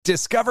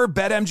Discover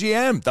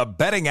BetMGM, the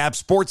betting app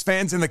sports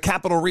fans in the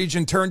capital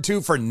region turn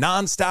to for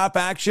nonstop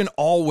action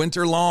all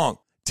winter long.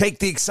 Take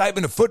the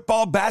excitement of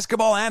football,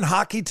 basketball, and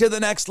hockey to the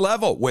next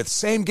level with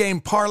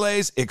same-game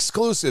parlays,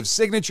 exclusive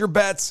signature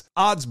bets,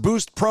 odds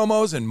boost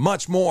promos, and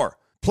much more.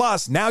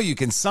 Plus, now you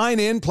can sign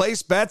in,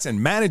 place bets,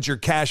 and manage your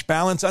cash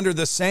balance under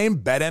the same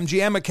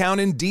BetMGM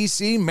account in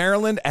D.C.,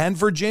 Maryland, and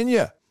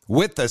Virginia.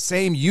 With the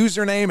same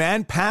username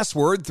and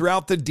password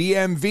throughout the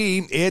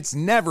DMV, it's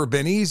never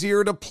been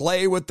easier to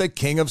play with the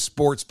king of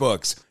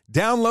sportsbooks.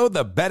 Download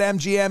the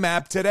BetMGM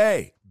app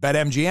today.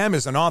 BetMGM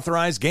is an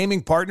authorized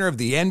gaming partner of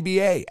the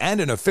NBA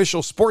and an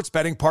official sports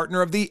betting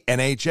partner of the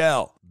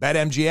NHL.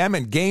 BetMGM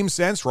and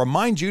GameSense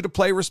remind you to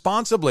play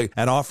responsibly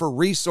and offer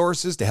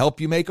resources to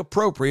help you make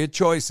appropriate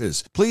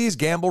choices. Please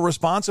gamble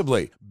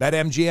responsibly.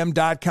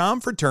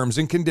 BetMGM.com for terms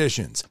and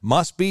conditions.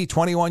 Must be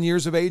 21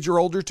 years of age or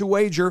older to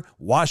wager.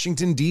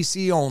 Washington,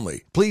 D.C.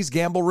 only. Please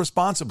gamble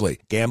responsibly.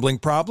 Gambling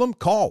problem?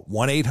 Call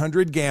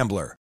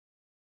 1-800-GAMBLER.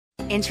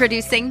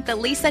 Introducing the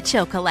Lisa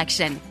Chill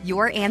Collection,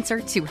 your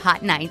answer to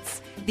hot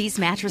nights. These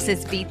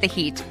mattresses beat the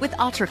heat with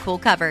ultra-cool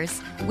covers,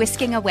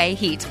 whisking away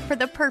heat for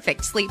the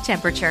perfect sleep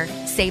temperature.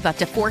 Save up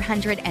to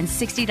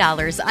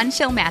 $460 on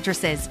Chill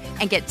mattresses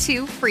and get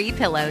 2 free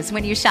pillows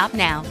when you shop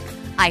now.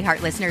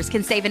 iHeart listeners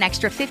can save an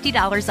extra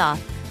 $50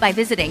 off by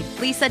visiting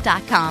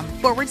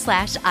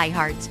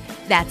lisa.com/iHeart.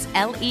 That's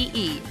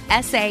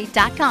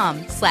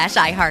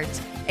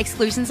LEESA.com/iHeart.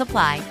 Exclusions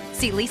apply.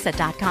 See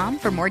lisa.com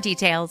for more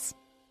details.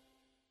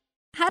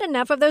 Had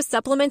enough of those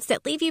supplements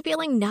that leave you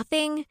feeling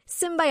nothing?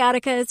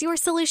 Symbiotica is your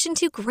solution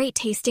to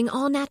great-tasting,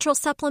 all-natural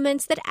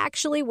supplements that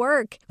actually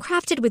work.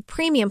 Crafted with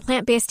premium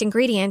plant-based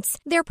ingredients,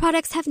 their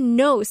products have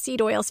no seed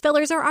oils,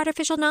 fillers, or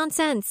artificial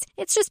nonsense.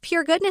 It's just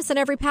pure goodness in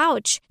every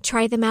pouch.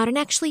 Try them out and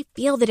actually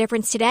feel the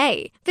difference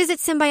today. Visit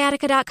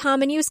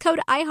Symbiotica.com and use code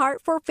IHEART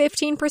for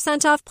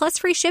 15% off plus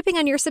free shipping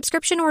on your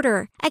subscription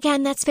order.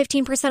 Again, that's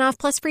 15% off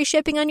plus free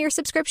shipping on your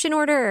subscription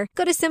order.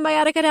 Go to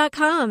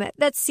Symbiotica.com.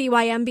 That's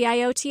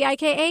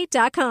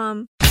CYMBIOTIKA.com. So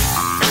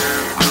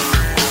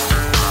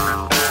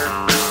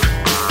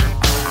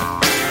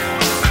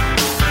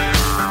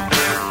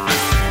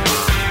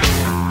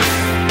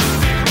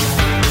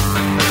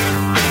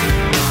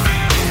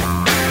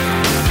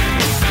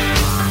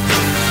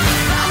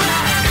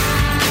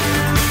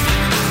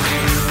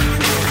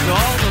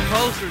all the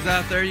posters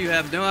out there, you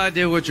have no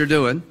idea what you're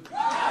doing.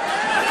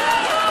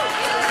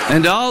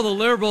 And to all the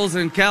liberals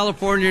in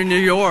California and New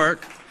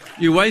York,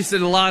 you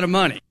wasted a lot of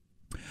money.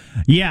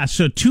 Yeah,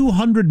 so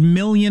 $200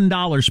 million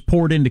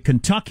poured into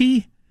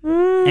Kentucky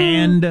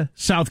and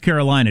South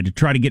Carolina to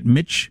try to get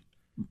Mitch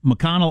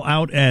McConnell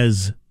out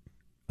as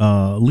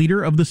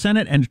leader of the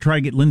Senate and to try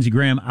to get Lindsey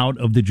Graham out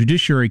of the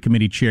Judiciary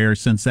Committee chair,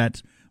 since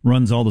that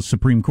runs all the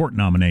Supreme Court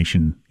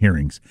nomination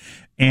hearings.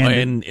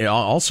 And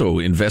also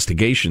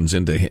investigations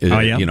into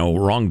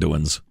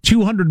wrongdoings.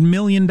 $200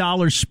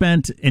 million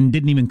spent and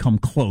didn't even come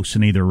close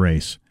in either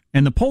race.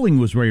 And the polling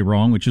was very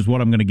wrong, which is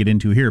what I'm going to get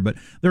into here. But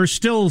there are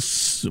still,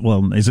 is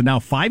it now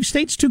 5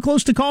 states too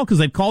close to call? Because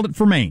they've called it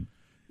for Maine.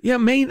 Yeah,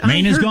 Maine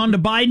has gone to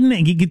Biden,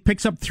 and he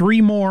picks up 3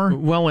 more.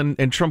 Well,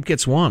 and Trump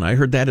gets 1. I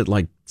heard that at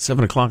like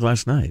 7 o'clock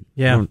last night.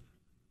 Yeah. And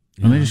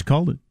they just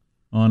called it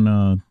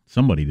on,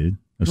 somebody did.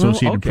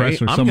 Associated Press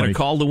or somebody. I'm going to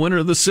call the winner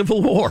of the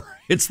Civil War.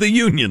 It's the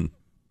Union.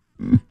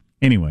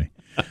 Anyway.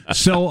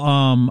 So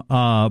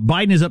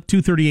Biden is up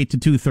 238 to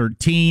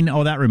 213.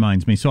 Oh, that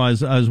reminds me. So I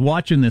was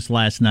watching this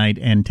last night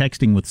and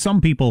texting with some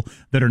people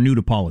that are new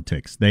to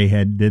politics.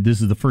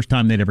 This is the first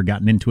time they'd ever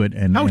gotten into it.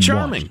 And how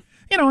charming. Watched.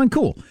 And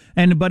cool.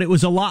 But it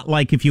was a lot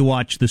like if you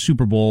watch the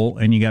Super Bowl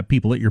and you got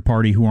people at your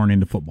party who aren't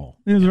into football.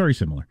 It was very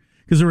similar.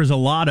 Because there was a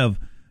lot of,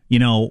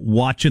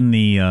 watching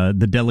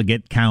the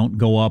delegate count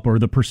go up or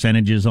the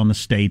percentages on the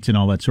states and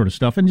all that sort of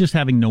stuff, and just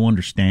having no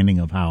understanding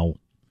of how,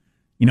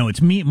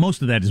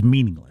 most of that is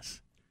meaningless.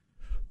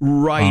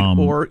 Right,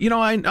 or,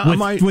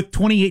 with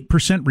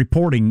 28%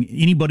 reporting,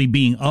 anybody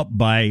being up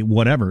by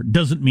whatever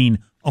doesn't mean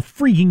a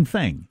freaking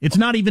thing. It's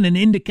not even an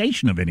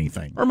indication of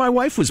anything. Or my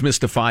wife was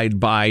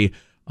mystified by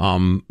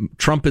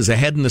Trump is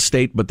ahead in the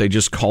state, but they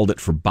just called it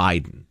for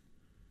Biden.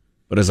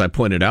 But as I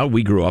pointed out,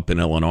 we grew up in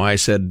Illinois. I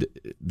said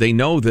they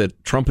know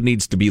that Trump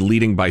needs to be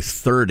leading by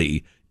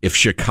 30 if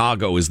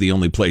Chicago is the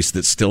only place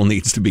that still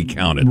needs to be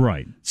counted.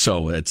 Right.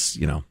 So it's,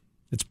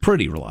 it's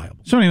pretty reliable.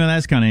 So anyway,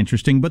 that's kind of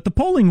interesting. But the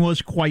polling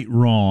was quite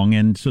wrong.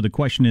 And so the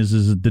question is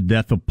it the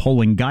death of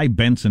polling? Guy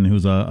Benson,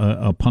 who's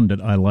a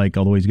pundit I like,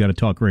 although he's got a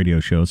talk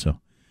radio show, so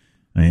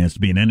he has to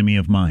be an enemy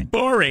of mine.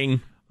 Boring.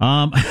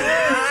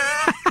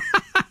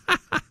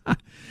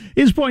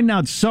 Is pointing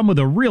out some of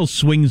the real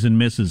swings and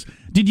misses.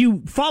 Did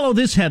you follow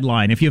this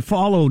headline? If you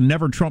follow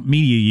Never Trump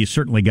Media, you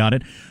certainly got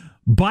it.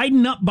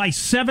 Biden up by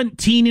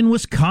 17 in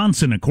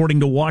Wisconsin, according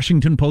to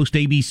Washington Post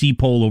ABC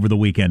poll over the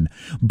weekend.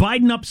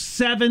 Biden up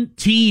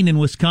 17 in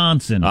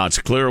Wisconsin. It's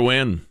a clear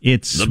win.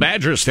 It's the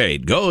Badger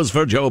State goes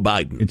for Joe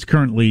Biden. It's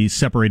currently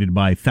separated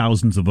by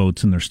thousands of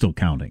votes, and they're still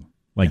counting.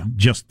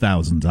 Just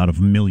thousands out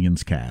of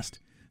millions cast.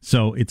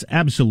 So it's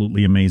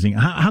absolutely amazing.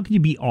 How can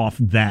you be off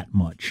that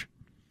much?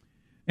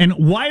 And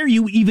why are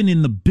you even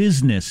in the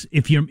business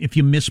if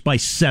you miss by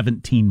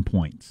 17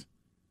 points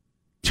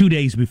 2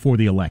 days before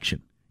the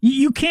election?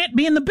 You can't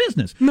be in the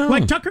business. No.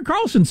 Like Tucker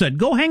Carlson said,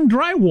 go hang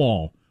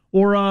drywall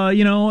or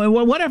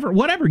whatever.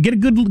 Get a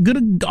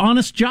good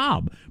honest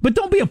job. But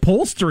don't be a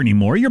pollster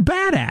anymore. You're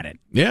bad at it.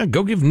 Yeah,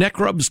 go give neck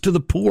rubs to the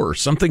poor.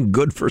 Something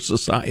good for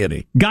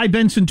society. Guy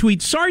Benson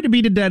tweets, sorry to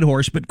beat a dead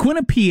horse, but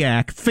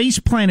Quinnipiac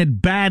face-planted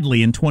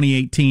badly in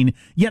 2018,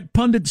 yet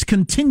pundits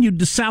continued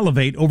to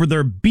salivate over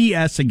their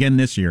BS again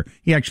this year.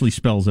 He actually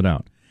spells it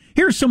out.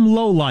 Here's some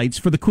lowlights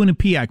for the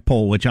Quinnipiac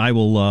poll, which I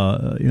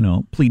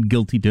will, plead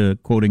guilty to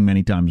quoting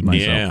many times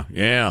myself.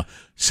 Yeah.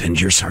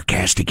 Send your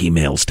sarcastic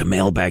emails to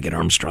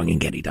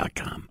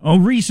mailbag@armstrongandgetty.com. Oh,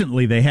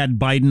 recently they had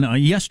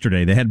Biden,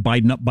 yesterday, they had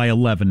Biden up by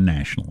 11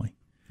 nationally.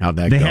 How'd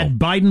that They go? had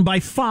Biden by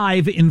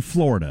 5 in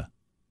Florida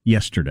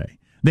yesterday.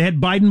 They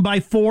had Biden by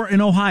 4 in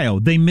Ohio.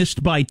 They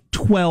missed by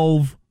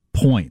 12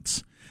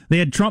 points. They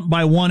had Trump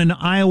by 1 in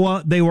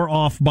Iowa. They were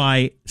off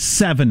by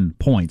 7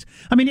 points.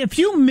 I mean, if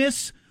you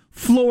miss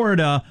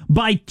Florida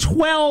by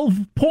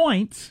 12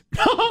 points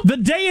the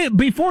day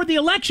before the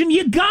election,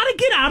 you got to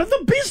get out of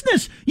the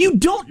business. You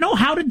don't know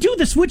how to do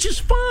this, which is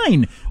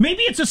fine.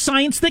 Maybe it's a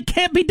science that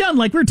can't be done,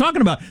 like we were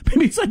talking about.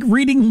 Maybe it's like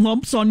reading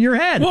lumps on your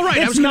head. Well, right.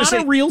 It's not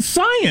a real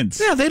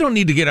science. Yeah, they don't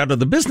need to get out of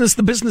the business.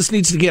 The business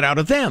needs to get out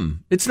of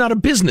them. It's not a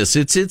business.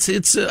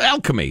 It's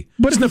alchemy.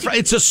 But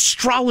it's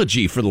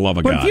astrology, for the love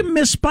of But God. if you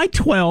miss by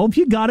 12,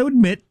 you got to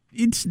admit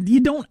you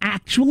don't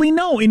actually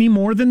know any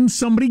more than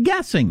somebody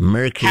guessing.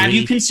 Have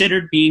you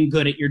considered being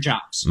good at your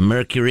jobs?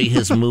 Mercury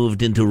has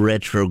moved into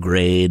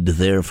retrograde.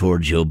 Therefore,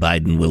 Joe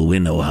Biden will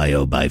win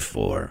Ohio by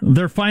 4.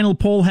 Their final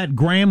poll had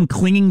Graham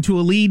clinging to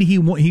a lead.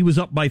 He was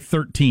up by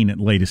 13 at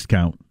latest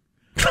count.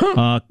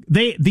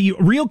 The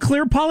Real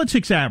Clear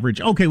Politics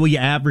average. Okay, well, you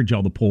average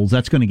all the polls.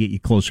 That's going to get you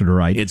closer to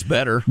right. It's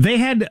better. They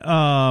had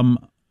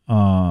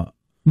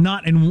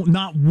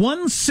not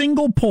one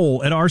single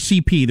poll at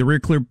RCP, the Real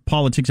Clear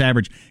Politics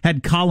average,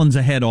 had Collins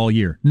ahead all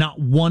year. Not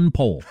one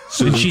poll.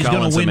 And she's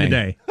going to win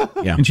today.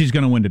 Yeah. And she's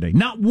going to win today.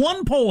 Not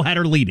one poll had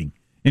her leading,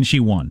 and she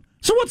won.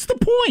 So what's the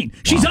point?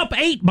 She's up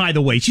 8, by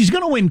the way. She's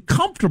going to win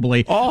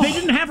comfortably. Oh. They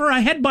didn't have her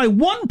ahead by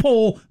one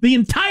poll the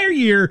entire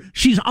year.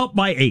 She's up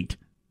by 8.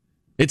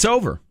 It's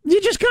over. You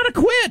just got to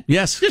quit.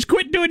 Yes. Just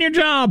quit doing your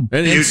job.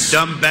 You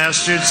dumb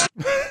bastards.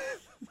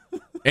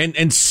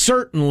 And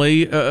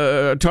certainly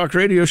talk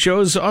radio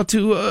shows ought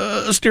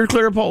to steer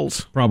clear of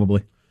polls.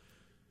 Probably.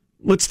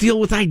 Let's deal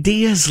with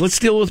ideas. Let's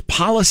deal with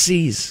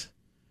policies.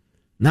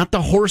 Not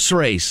the horse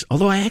race.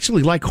 Although I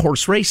actually like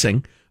horse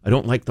racing, I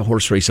don't like the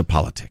horse race of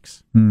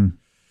politics. How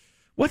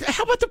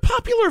about the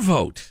popular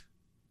vote?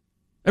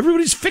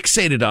 Everybody's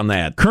fixated on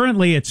that.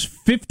 Currently, it's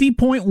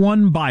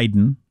 50.1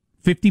 Biden,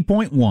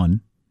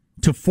 50.1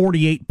 to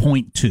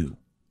 48.2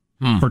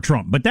 for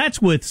Trump. But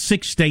that's with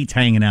 6 states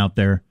hanging out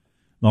there.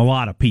 A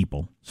lot of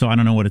people. So I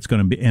don't know what it's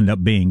going to end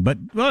up being. But,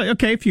 well,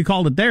 okay, if you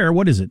called it there,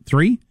 what is it,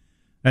 3?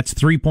 That's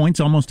 3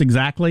 points almost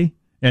exactly.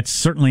 It's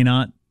certainly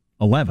not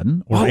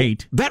 11 or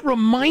 8. That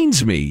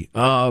reminds me,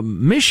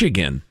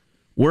 Michigan,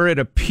 where it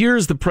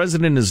appears the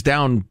president is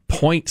down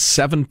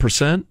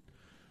 0.7%.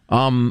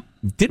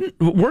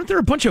 Weren't there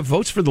a bunch of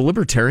votes for the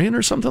Libertarian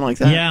or something like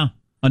that? Yeah,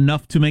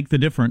 enough to make the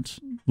difference.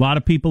 A lot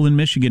of people in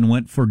Michigan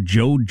went for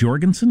Jo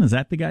Jorgensen. Is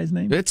that the guy's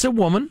name? It's a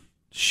woman.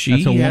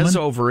 She has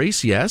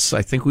ovaries, yes.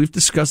 I think we've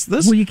discussed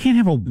this. Well, you can't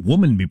have a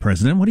woman be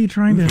president. What are you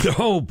trying to...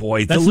 Oh,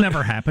 boy. That's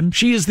never happened.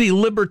 She is the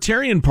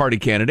Libertarian Party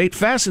candidate.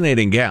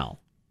 Fascinating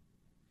gal.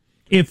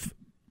 If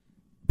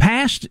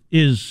past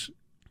is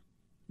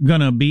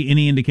going to be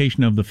any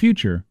indication of the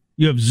future,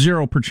 you have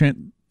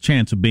 0%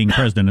 chance of being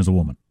president as a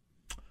woman.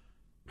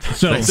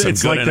 So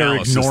it's like they're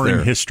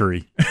ignoring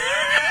history.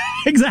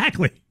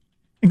 Exactly.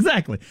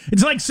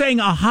 It's like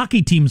saying a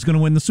hockey team's going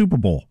to win the Super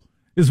Bowl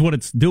is what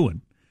it's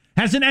doing.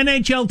 Has an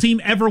NHL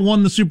team ever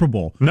won the Super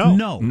Bowl?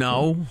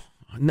 No.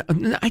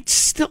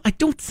 I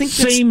don't think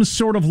same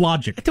sort of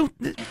logic.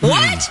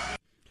 What?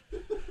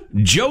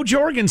 Jo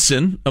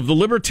Jorgensen of the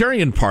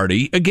Libertarian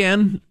Party,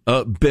 again,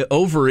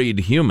 ovaried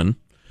human,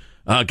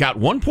 got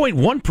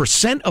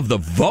 1.1% of the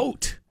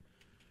vote.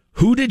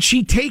 Who did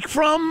she take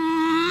from?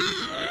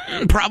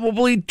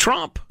 Probably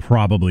Trump.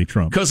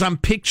 Because I'm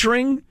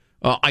picturing,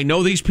 I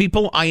know these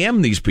people, I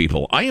am these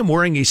people. I am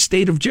wearing a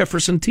State of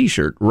Jefferson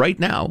t-shirt right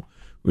now,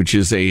 which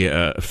is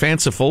a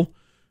fanciful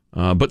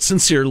but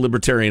sincere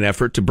libertarian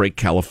effort to break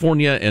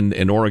California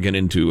and Oregon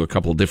into a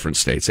couple different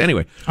states.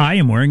 Anyway. I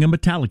am wearing a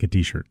Metallica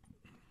t-shirt.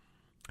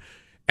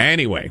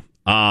 Anyway,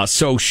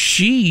 so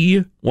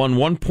she won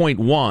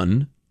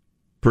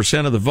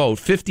 1.1% of the vote,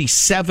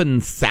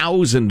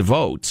 57,000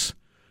 votes,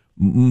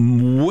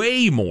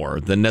 way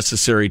more than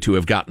necessary to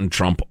have gotten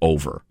Trump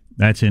over.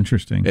 That's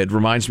interesting. It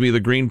reminds me of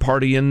the Green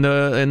Party in the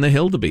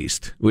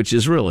Hildebeest, which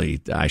is really,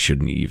 I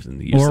shouldn't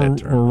even use that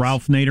term. Or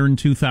Ralph Nader in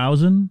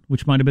 2000,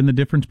 which might have been the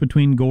difference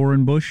between Gore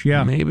and Bush.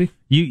 Yeah, maybe.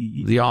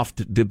 The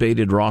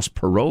oft-debated Ross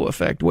Perot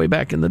effect way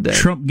back in the day.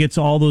 Trump gets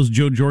all those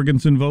Jo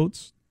Jorgensen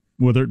votes,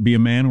 whether it be a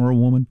man or a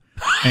woman,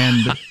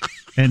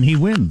 and he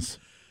wins.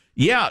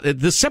 Yeah,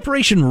 the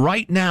separation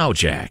right now,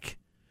 Jack,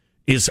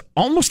 is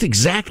almost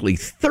exactly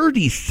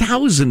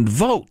 30,000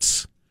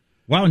 votes.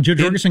 Wow, and Joe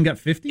Jorgensen got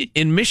 50?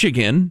 In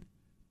Michigan,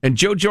 and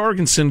Joe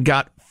Jorgensen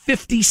got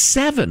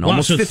 57,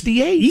 almost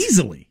 58.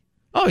 Easily.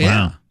 Oh,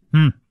 yeah.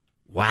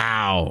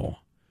 Wow.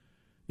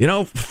 You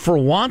know, for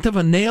want of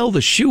a nail,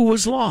 the shoe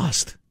was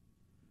lost.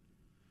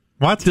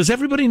 What? Does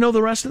everybody know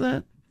the rest of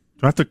that?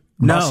 Do I have to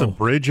cross a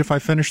bridge if I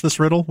finish this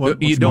riddle? Do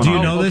you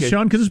know this,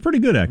 Sean? Because it's pretty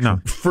good, actually.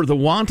 No. For the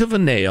want of a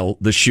nail,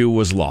 the shoe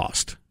was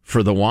lost.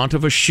 For the want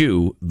of a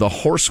shoe, the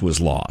horse was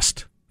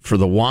lost. For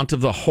the want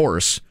of the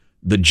horse,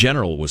 the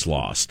general was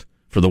lost.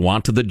 For the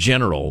want of the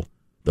general,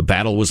 the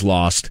battle was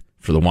lost.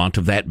 For the want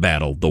of that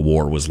battle, the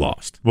war was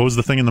lost. What was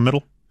the thing in the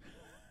middle?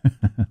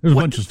 There's a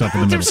bunch of stuff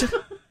in the middle.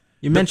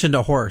 You mentioned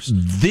a horse.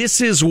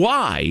 This is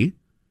why,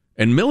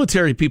 and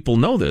military people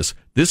know this,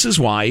 this is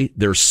why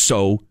they're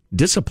so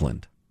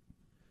disciplined.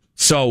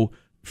 So,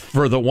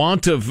 for the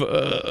want of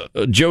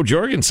Joe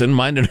Jorgensen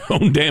minding her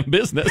own damn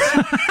business,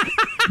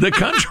 the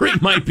country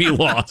might be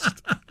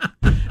lost.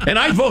 And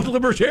I vote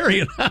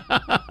Libertarian.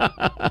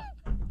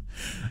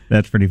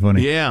 That's pretty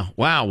funny. Yeah.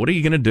 Wow. What are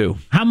you going to do?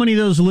 How many of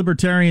those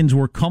libertarians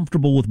were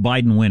comfortable with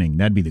Biden winning?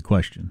 That'd be the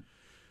question.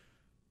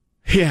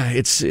 Yeah,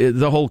 it's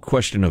the whole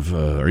question of,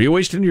 are you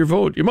wasting your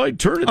vote? You might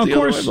turn it the other way. Of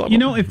course, blah, blah, you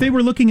know, if they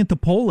were looking at the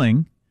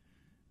polling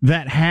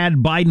that had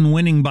Biden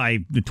winning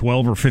by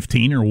 12 or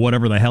 15 or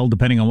whatever the hell,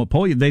 depending on what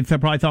poll, they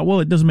probably thought, well,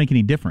 it doesn't make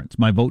any difference.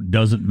 My vote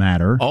doesn't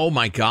matter. Oh,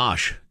 my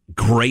gosh.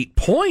 Great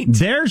point.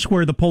 There's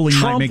where the polling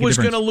might make a difference. Trump was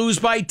going to lose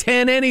by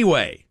 10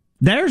 anyway.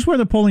 There's where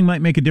the polling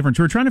might make a difference.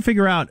 We're trying to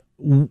figure out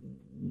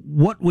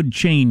what would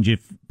change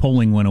if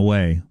polling went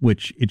away,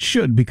 which it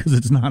should because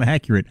it's not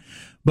accurate.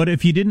 But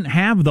if you didn't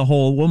have the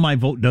whole, well, my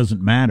vote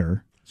doesn't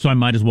matter, so I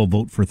might as well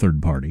vote for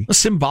third party. A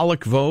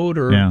symbolic vote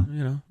or, you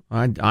know,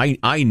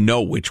 I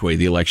know which way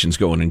the election's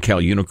going in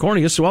Cal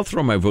Unicornia, so I'll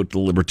throw my vote to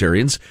the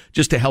Libertarians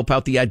just to help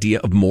out the idea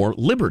of more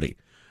liberty.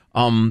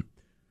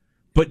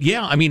 But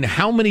yeah, I mean,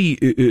 how many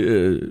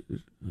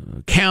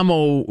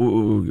camo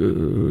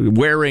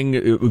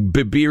wearing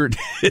bearded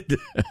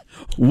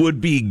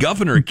would-be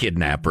governor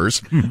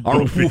kidnappers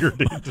are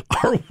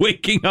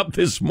waking up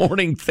this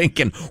morning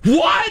thinking,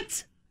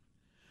 what?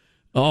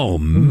 Oh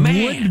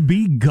man!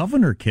 Would-be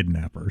governor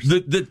kidnappers.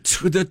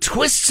 The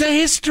twists of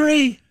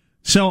history.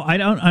 So I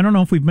don't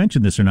know if we've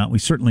mentioned this or not. We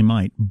certainly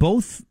might.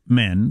 Both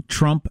men,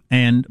 Trump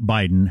and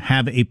Biden,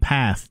 have a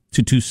path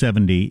to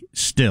 270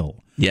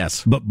 still.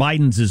 Yes. But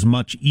Biden's is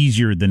much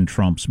easier than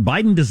Trump's.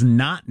 Biden does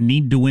not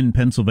need to win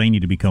Pennsylvania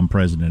to become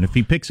president.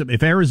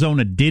 If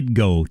Arizona did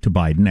go to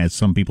Biden, as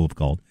some people have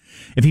called,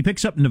 if he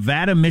picks up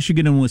Nevada,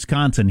 Michigan, and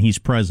Wisconsin, he's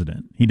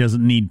president. He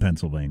doesn't need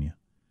Pennsylvania.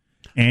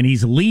 And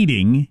he's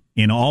leading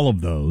in all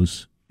of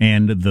those.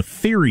 And the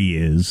theory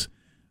is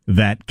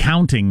that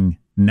counting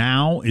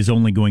now is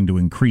only going to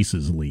increase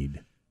his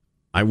lead.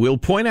 I will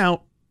point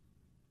out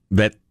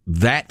that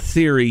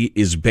theory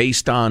is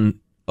based on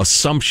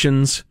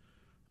assumptions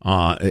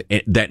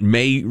that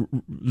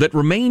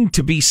remain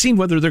to be seen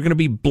whether they're going to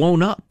be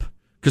blown up,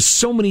 because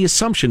so many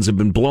assumptions have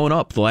been blown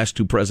up the last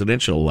two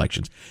presidential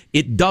elections.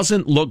 It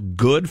doesn't look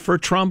good for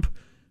Trump,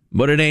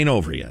 but it ain't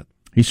over yet.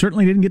 He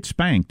certainly didn't get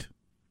spanked.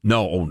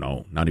 No,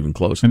 not even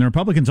close. And the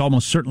Republicans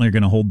almost certainly are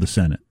going to hold the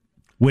Senate,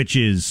 which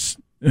is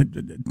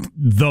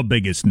the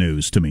biggest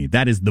news to me.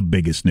 That is the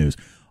biggest news.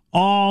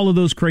 All of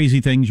those crazy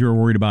things you're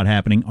worried about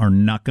happening are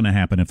not going to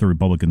happen if the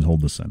Republicans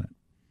hold the Senate.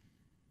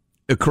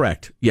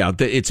 Correct. Yeah,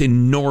 it's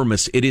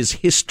enormous. It is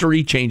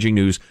history-changing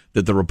news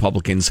that the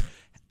Republicans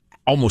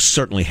almost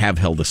certainly have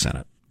held the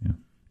Senate. Yeah.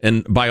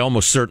 And by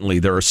almost certainly,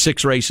 there are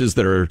 6 races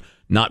that are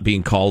not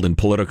being called, and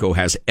Politico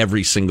has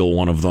every single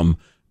one of them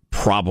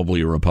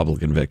probably a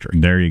Republican victory.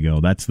 There you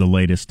go. That's the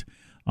latest.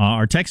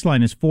 Our text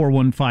line is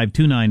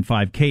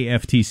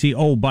 415-295-KFTC.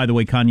 Oh, by the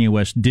way, Kanye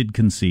West did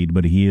concede,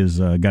 but he has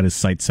got his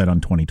sights set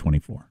on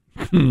 2024.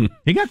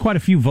 He got quite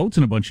a few votes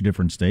in a bunch of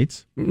different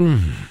states.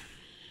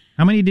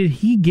 How many did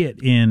he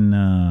get in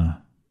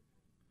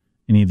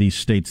any of these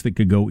states that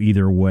could go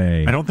either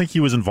way? I don't think he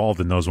was involved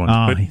in those ones.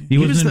 But he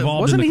was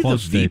involved in the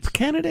close states. Veep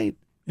candidate?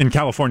 In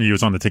California, he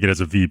was on the ticket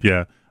as a Veep,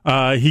 yeah.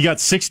 He got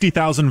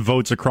 60,000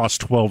 votes across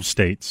 12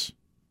 states.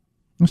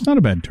 That's not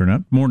a bad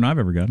turnout. More than I've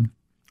ever gotten.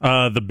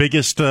 The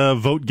biggest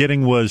vote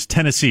getting was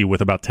Tennessee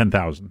with about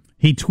 10,000.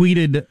 He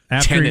tweeted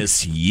after...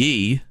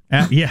 Tennessee?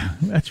 Yeah,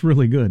 that's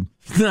really good.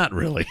 Not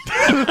really.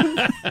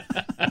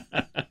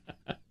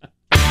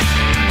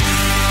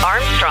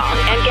 Armstrong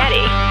and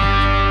Getty.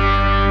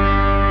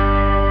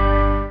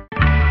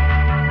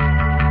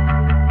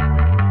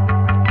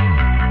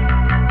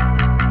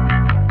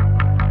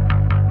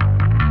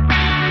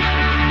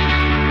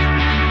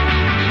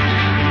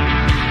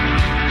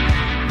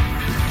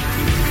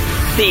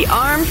 The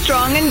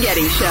Armstrong and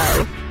Getty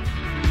Show.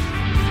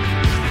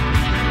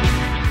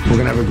 We're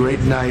going to have a great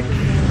night,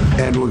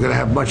 and we're going to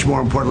have, much more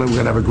importantly,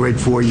 we're going to have a great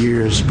 4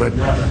 years. But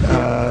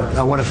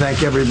I want to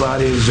thank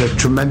everybody. It's a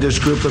tremendous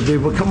group of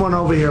people. Come on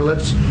over here.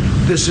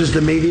 This is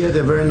the media.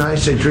 They're very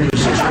nice. They treat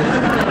us.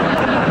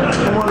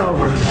 Come on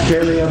over.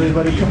 Kaylee,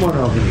 everybody, come on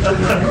over.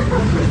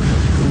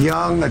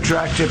 young,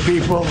 attractive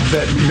people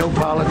that know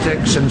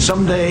politics, and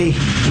someday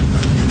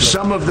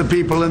some of the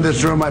people in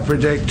this room, I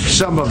predict,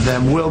 some of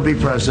them will be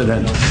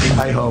president,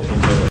 I hope.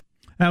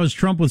 That was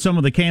Trump with some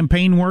of the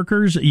campaign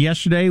workers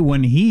yesterday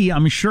when he,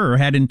 I'm sure,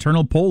 had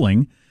internal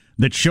polling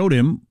that showed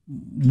him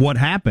what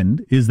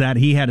happened is that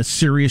he had a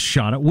serious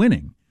shot at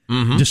winning,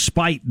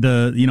 despite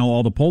the,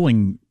 all the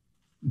polling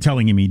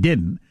telling him he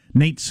didn't.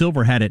 Nate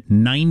Silver had it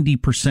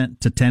 90%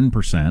 to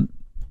 10%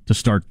 to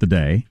start the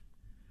day.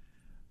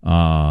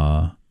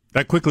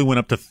 That quickly went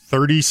up to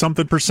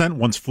 30-something%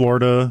 once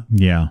Florida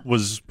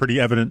was pretty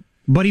evident.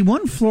 But he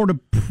won Florida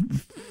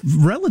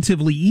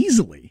relatively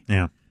easily.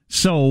 Yeah.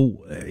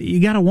 So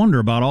you got to wonder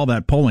about all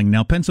that polling.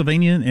 Now,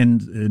 Pennsylvania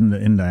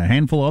and a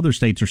handful of other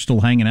states are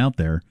still hanging out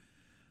there,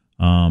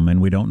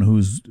 and we don't know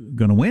who's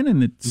going to win.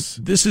 And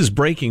this is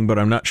breaking, but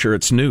I'm not sure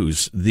it's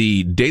news.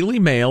 The Daily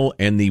Mail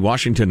and the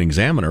Washington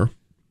Examiner,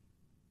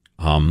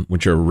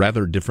 which are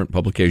rather different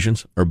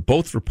publications, are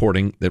both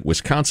reporting that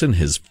Wisconsin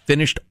has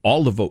finished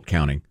all the vote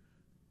counting.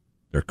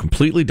 They're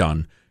completely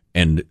done,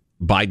 and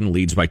Biden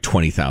leads by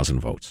 20,000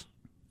 votes.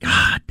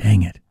 God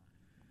dang it.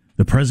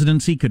 The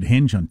presidency could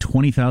hinge on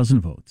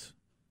 20,000 votes.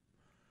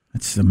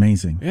 That's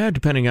amazing. Yeah,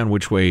 depending on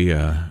which way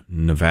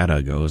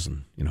Nevada goes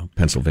and,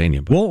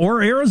 Pennsylvania. Well,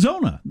 or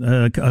Arizona.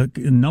 A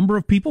number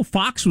of people.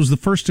 Fox was the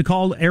first to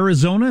call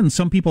Arizona, and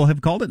some people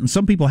have called it, and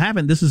some people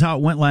haven't. This is how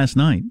it went last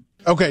night.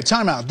 Okay,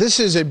 time out. This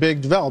is a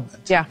big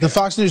development. Yeah. The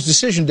Fox News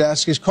decision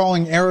desk is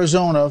calling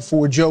Arizona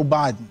for Joe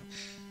Biden.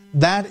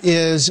 That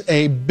is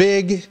a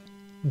big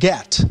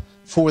get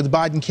for the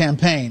Biden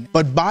campaign.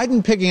 But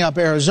Biden picking up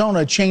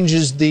Arizona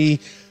changes the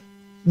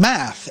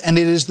math, and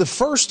it is the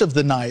first of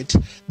the night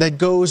that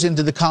goes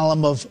into the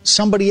column of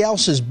somebody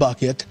else's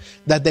bucket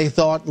that they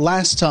thought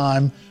last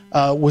time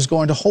was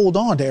going to hold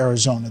on to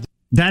Arizona.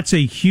 That's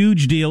a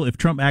huge deal if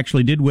Trump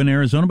actually did win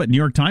Arizona, but New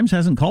York Times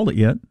hasn't called it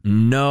yet.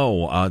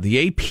 No,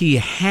 the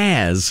AP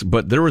has,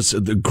 but there was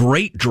the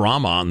great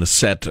drama on the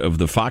set of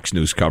the Fox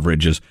News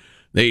coverage.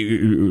 They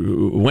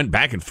went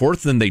back and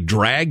forth, and they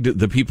dragged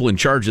the people in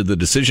charge of the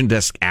decision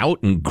desk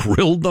out and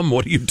grilled them.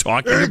 What are you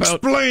talking about?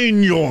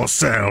 Explain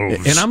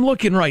yourselves. And I'm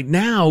looking right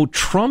now.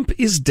 Trump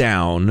is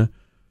down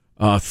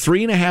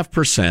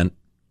 3.5%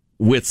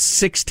 with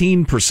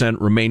 16%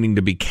 remaining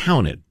to be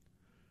counted.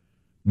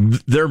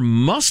 There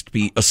must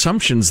be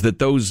assumptions that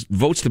those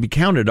votes to be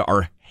counted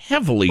are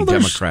heavily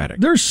Democratic.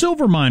 There's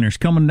silver miners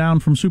coming down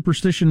from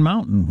Superstition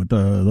Mountain with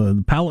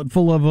the pallet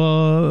full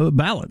of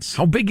ballots.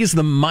 How big is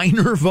the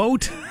miner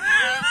vote?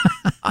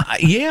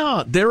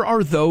 Yeah, there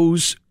are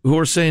those who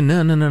are saying,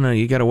 no,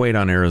 you got to wait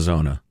on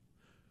Arizona.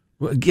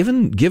 Well,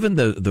 given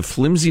the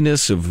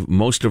flimsiness of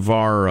most of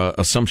our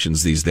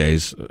assumptions these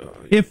days,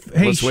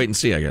 let's wait and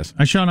see, I guess.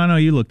 Sean, I know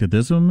you looked at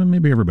this.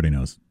 Maybe everybody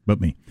knows, but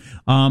me.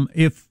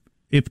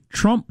 If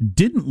Trump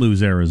didn't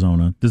lose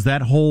Arizona, does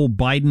that whole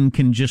Biden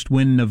can just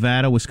win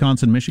Nevada,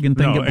 Wisconsin, Michigan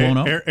thing get blown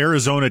up?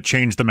 Arizona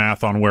changed the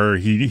math on where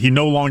he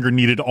no longer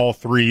needed all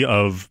three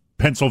of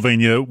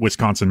Pennsylvania,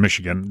 Wisconsin,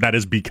 Michigan. That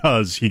is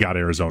because he got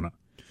Arizona.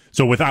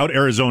 So without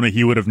Arizona,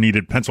 he would have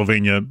needed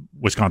Pennsylvania,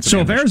 Wisconsin.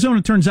 So if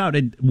Arizona turns out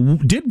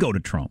it did go to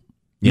Trump,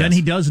 then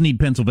he does need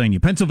Pennsylvania.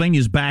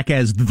 Pennsylvania's back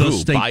as the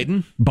state.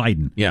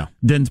 Biden? Yeah.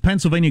 Then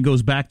Pennsylvania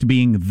goes back to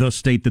being the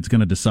state that's going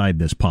to decide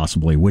this,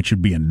 possibly, which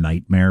would be a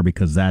nightmare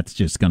because that's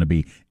just going to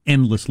be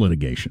endless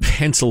litigation.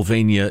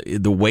 Pennsylvania,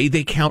 the way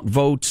they count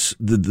votes,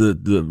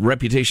 the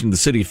reputation of the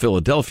city of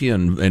Philadelphia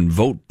and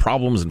vote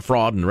problems and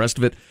fraud and the rest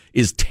of it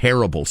is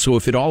terrible. So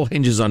if it all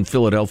hinges on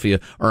Philadelphia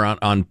or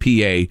on PA,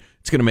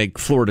 it's going to make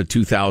Florida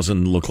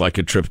 2000 look like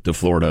a trip to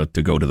Florida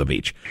to go to the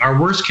beach. Our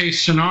worst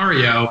case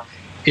scenario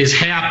is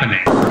happening.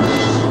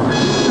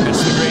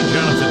 That's the great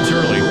Jonathan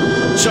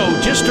Turley.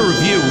 So just to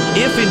review,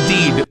 if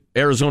indeed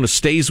Arizona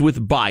stays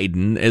with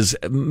Biden, as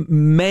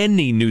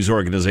many news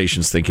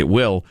organizations think it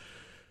will,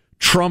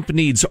 Trump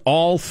needs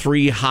all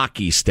three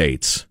hockey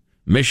states,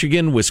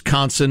 Michigan,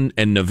 Wisconsin,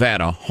 and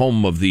Nevada,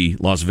 home of the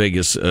Las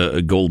Vegas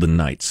Golden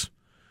Knights,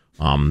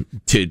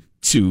 to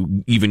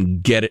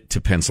even get it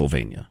to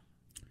Pennsylvania.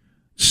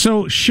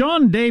 So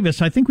Sean Davis,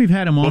 I think we've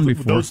had him on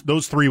before.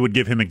 Those three would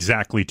give him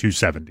exactly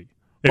 270.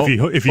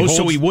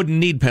 So he wouldn't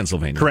need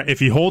Pennsylvania. Correct. If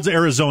he holds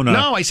Arizona.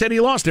 No, I said he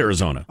lost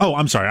Arizona. Oh,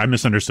 I'm sorry. I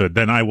misunderstood.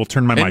 Then I will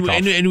turn my mic off.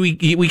 And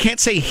we can't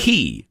say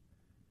he.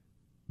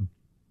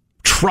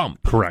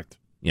 Trump. Correct.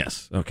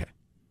 Yes. Okay.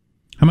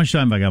 How much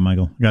time have I got,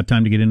 Michael? Got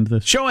time to get into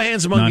this? Show of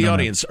hands among the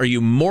audience. Are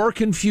you more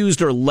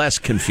confused or less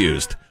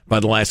confused by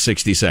the last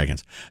 60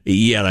 seconds?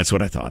 Yeah, that's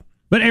what I thought.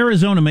 But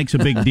Arizona makes a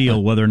big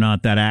deal whether or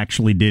not that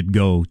actually did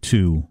go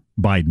to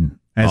Biden,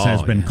 as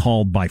has been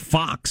called by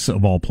Fox,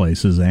 of all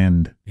places,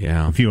 and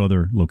a few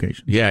other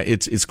locations. Yeah,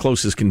 it's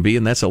close as can be,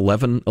 and that's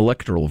 11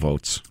 electoral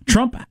votes.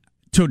 Trump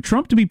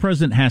to be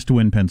president has to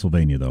win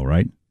Pennsylvania, though,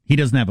 right? He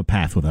doesn't have a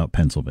path without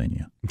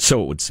Pennsylvania.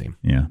 So it would seem.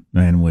 Yeah,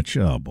 and which,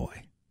 oh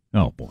boy.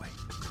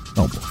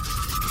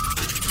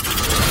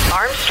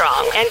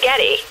 Armstrong and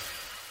Getty.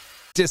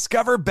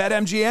 Discover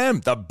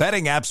BetMGM, the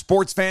betting app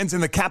sports fans in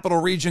the capital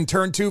region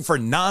turn to for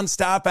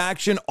nonstop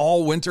action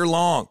all winter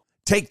long.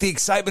 Take the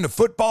excitement of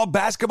football,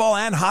 basketball,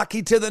 and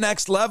hockey to the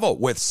next level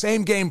with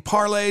same-game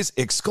parlays,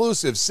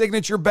 exclusive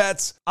signature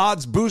bets,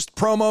 odds boost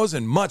promos,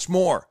 and much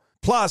more.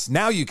 Plus,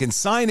 now you can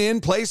sign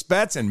in, place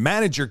bets, and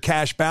manage your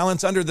cash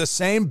balance under the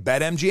same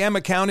BetMGM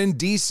account in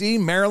D.C.,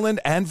 Maryland,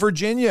 and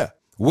Virginia.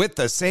 With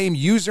the same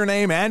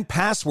username and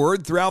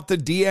password throughout the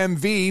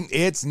DMV,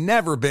 it's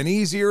never been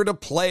easier to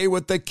play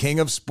with the king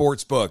of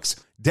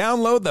sportsbooks.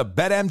 Download the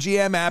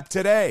BetMGM app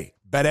today.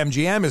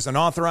 BetMGM is an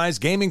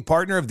authorized gaming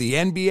partner of the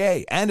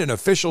NBA and an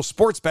official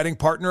sports betting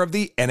partner of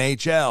the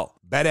NHL.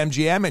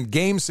 BetMGM and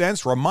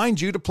GameSense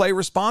remind you to play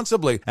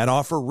responsibly and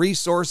offer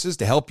resources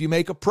to help you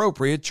make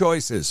appropriate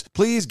choices.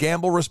 Please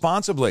gamble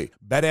responsibly.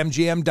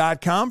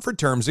 BetMGM.com for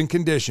terms and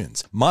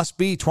conditions. Must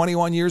be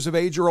 21 years of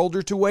age or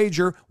older to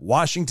wager.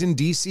 Washington,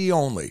 D.C.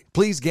 only.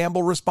 Please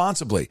gamble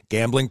responsibly.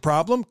 Gambling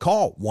problem?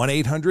 Call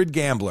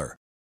 1-800-GAMBLER.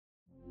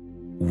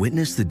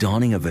 Witness the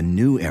dawning of a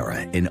new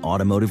era in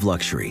automotive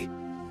luxury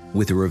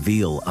with a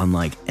reveal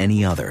unlike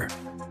any other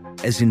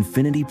as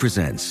Infiniti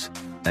presents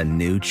a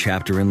new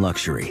chapter in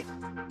luxury,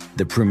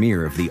 the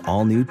premiere of the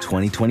all-new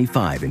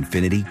 2025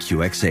 Infiniti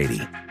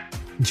QX80.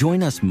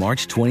 Join us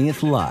March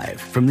 20th live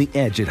from the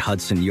Edge at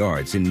Hudson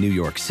Yards in New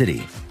York City,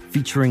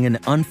 featuring an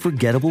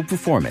unforgettable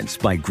performance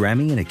by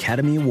Grammy and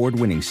Academy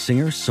Award-winning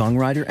singer,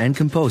 songwriter, and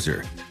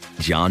composer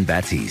Jon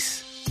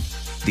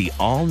Batiste. The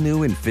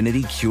all-new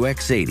Infiniti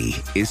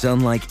QX80 is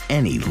unlike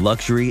any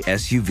luxury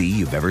SUV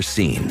you've ever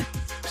seen.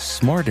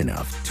 Smart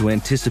enough to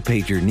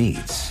anticipate your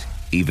needs,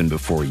 even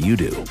before you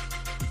do.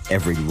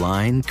 Every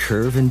line,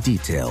 curve, and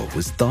detail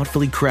was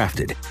thoughtfully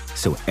crafted,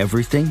 so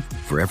everything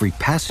for every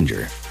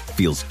passenger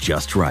feels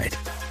just right.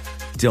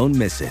 Don't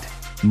miss it.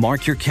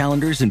 Mark your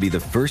calendars and be the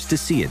first to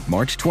see it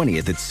March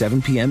 20th at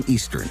 7 p.m.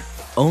 Eastern,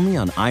 only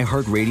on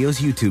iHeartRadio's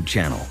YouTube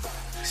channel.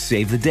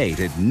 Save the date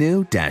at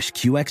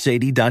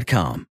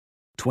new-QX80.com.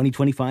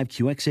 2025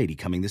 QX80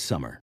 coming this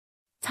summer.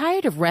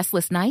 Tired of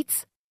restless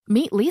nights?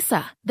 Meet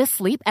Leesa, the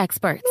sleep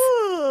experts.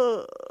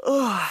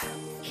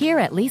 Here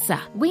at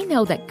Leesa, we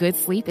know that good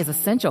sleep is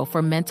essential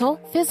for mental,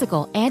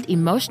 physical, and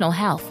emotional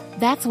health.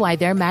 That's why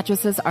their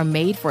mattresses are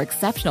made for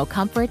exceptional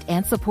comfort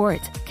and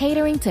support,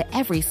 catering to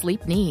every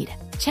sleep need.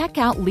 Check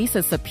out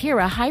Leesa's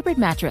Sapira Hybrid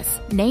Mattress,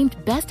 named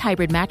Best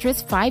Hybrid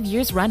Mattress 5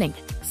 years running.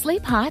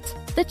 Sleep hot?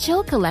 The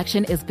Chill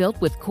Collection is built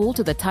with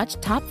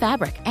cool-to-the-touch top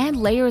fabric and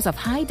layers of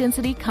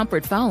high-density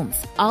comfort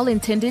foams, all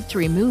intended to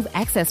remove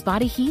excess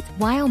body heat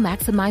while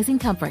maximizing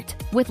comfort.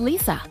 With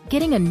Leesa,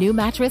 getting a new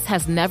mattress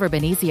has never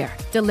been easier.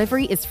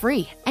 Delivery is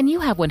free, and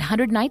you have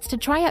 100 nights to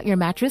try out your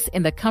mattress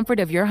in the comfort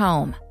of your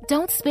home.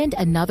 Don't spend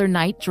another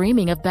night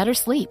dreaming of better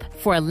sleep.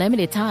 For a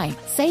limited time,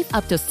 save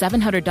up to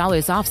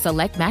 $700 off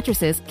select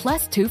mattresses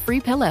plus 2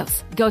 free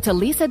pillows. Go to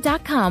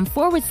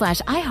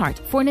leesa.com/iHeart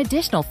for an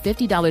additional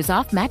 $50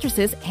 off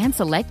mattresses and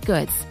select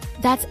goods.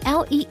 That's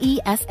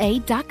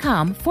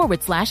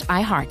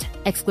LEESA.com/iHeart.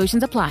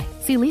 Exclusions apply.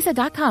 See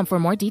leesa.com for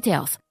more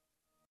details.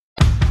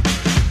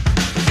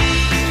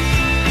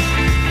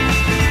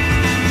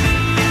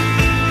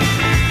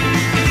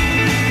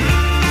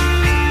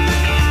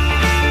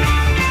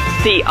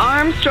 The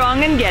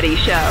Armstrong and Getty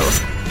Show.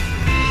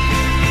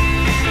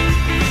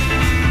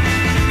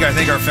 I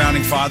think our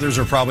founding fathers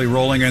are probably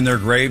rolling in their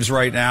graves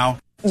right now.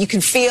 You can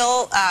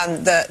feel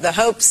the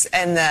hopes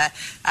and the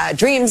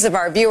dreams of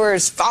our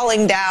viewers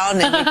falling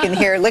down, and you can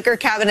hear liquor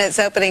cabinets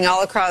opening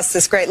all across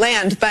this great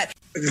land. But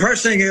the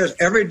first thing is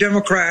every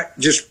Democrat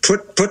just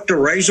put the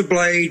razor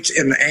blades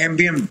and the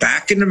Ambien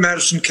back in the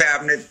medicine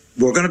cabinet.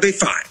 We're going to be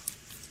fine.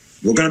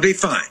 We're going to be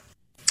fine.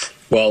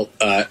 Well,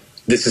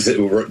 this is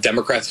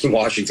Democrats in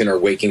Washington are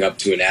waking up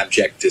to an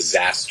abject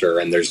disaster,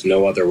 and there's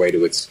no other way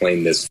to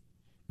explain this.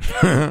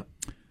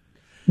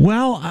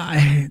 Well,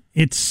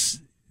 it's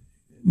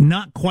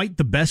not quite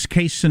the best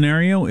case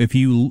scenario if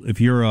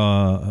you're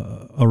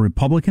a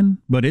Republican,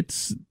 but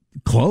it's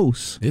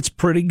close. It's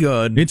pretty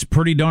good. It's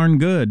pretty darn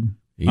good.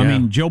 Yeah. I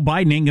mean, Joe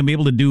Biden ain't gonna be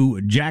able to do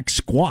jack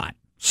squat.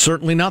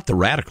 Certainly not the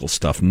radical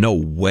stuff. No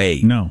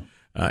way. No.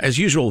 As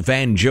usual,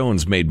 Van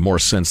Jones made more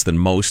sense than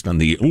most on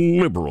the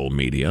liberal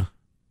media.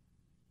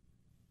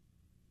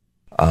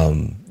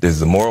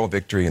 There's a moral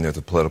victory and there's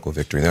a political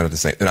victory. They're not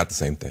the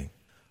same thing.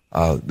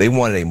 They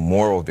wanted a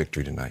moral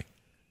victory tonight.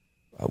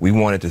 We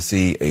wanted to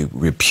see a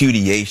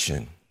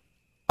repudiation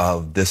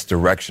of this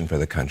direction for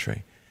the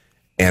country.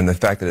 And the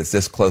fact that it's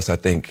this close, I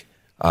think,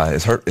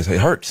 it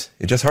hurts.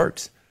 It just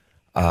hurts.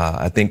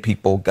 I think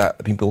people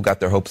got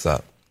their hopes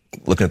up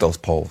looking at those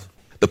polls.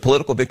 The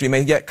political victory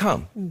may yet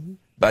come. Mm-hmm.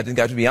 But I think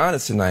I have to be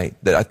honest tonight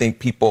that I think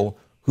people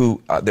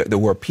who there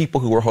were people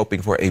who were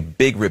hoping for a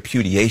big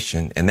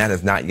repudiation, and that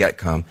has not yet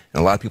come.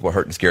 And a lot of people are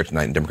hurt and scared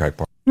tonight in the Democratic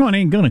Party. Well, it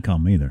ain't going to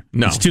come either.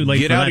 No, it's too late.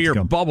 Get out of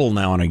your bubble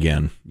now and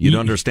again. You'd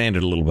understand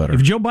it a little better.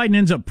 If Joe Biden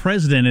ends up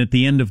president at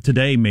the end of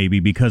today, maybe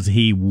because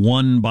he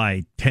won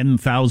by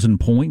 10,000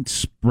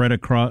 points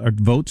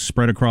votes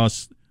spread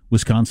across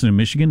Wisconsin and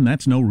Michigan,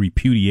 that's no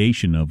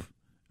repudiation of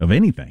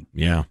anything.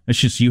 Yeah, it's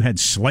just you had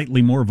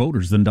slightly more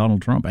voters than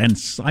Donald Trump,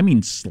 and I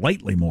mean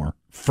slightly more.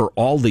 For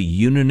all the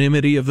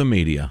unanimity of the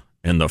media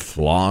and the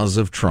flaws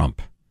of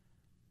Trump,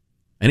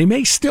 And he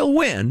may still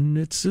win.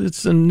 It's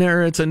a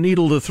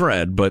needle to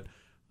thread, but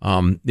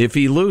if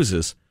he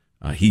loses,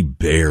 he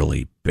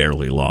barely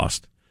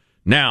lost.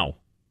 Now,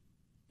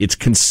 it's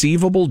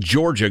conceivable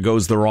Georgia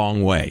goes the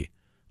wrong way.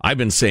 I've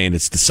been saying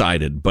it's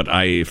decided, but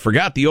I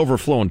forgot the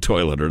overflowing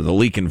toilet or the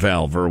leaking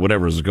valve or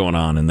whatever's going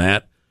on in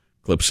that.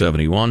 Clip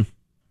 71.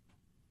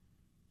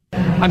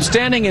 I'm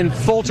standing in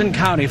Fulton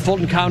County.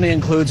 Fulton County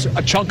includes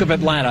a chunk of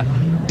Atlanta.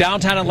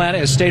 Downtown Atlanta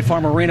is State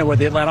Farm Arena where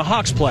the Atlanta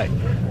Hawks play.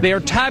 They are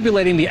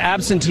tabulating the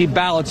absentee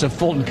ballots of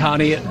Fulton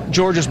County,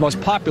 Georgia's most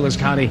populous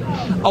county.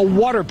 A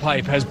water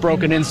pipe has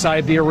broken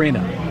inside the arena.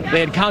 They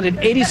had counted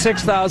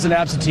 86,000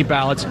 absentee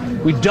ballots.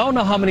 We don't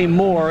know how many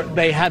more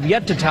they have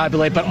yet to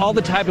tabulate, but all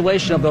the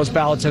tabulation of those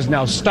ballots has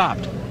now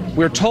stopped.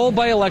 We're told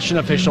by election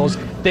officials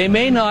they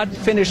may not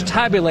finish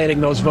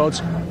tabulating those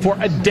votes for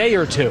a day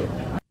or two.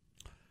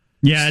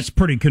 Yeah, it's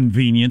pretty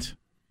convenient.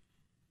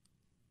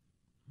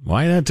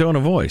 Why that tone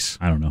of voice?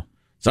 I don't know.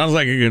 Sounds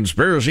like a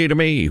conspiracy to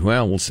me.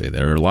 Well, we'll see.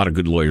 There are a lot of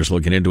good lawyers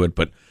looking into it,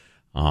 but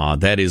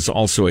that is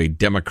also a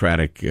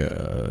Democratic,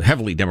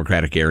 heavily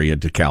Democratic area,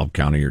 DeKalb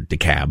County or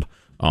DeKalb,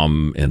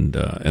 and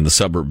the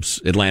suburbs,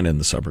 Atlanta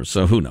and the suburbs.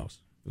 So who knows?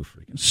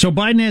 So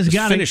Biden has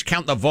got to finish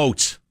counting the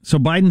votes. So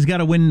Biden's got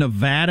to win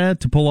Nevada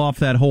to pull off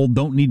that whole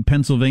don't need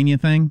Pennsylvania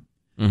thing.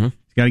 Mm-hmm.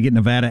 He's got to get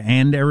Nevada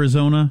and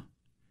Arizona,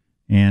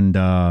 and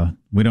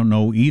we don't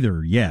know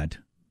either yet.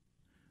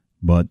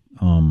 But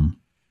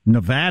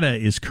Nevada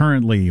is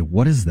currently,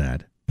 what is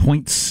that?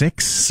 0.6?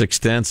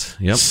 0.6.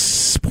 Yep.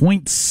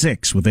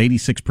 0.6 with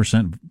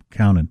 86%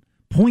 counted.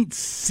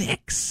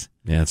 0.6.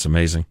 Yeah, it's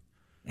amazing.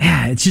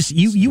 Yeah, it's just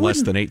you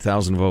less than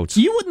 8,000 votes.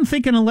 You wouldn't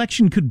think an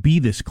election could be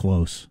this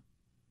close.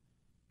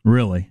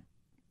 Really.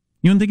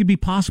 You wouldn't think it'd be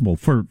possible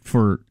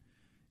for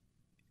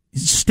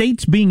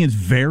states being as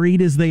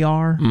varied as they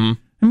are. Mm-hmm.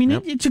 I mean,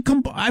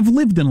 I've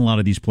lived in a lot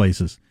of these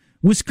places.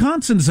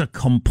 Wisconsin is a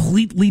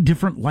completely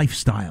different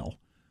lifestyle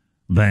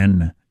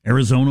than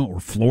Arizona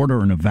or Florida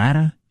or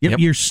Nevada. Yep.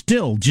 You're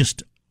still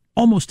just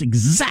almost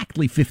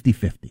exactly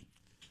 50-50.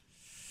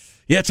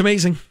 Yeah, it's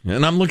amazing.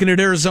 And I'm looking at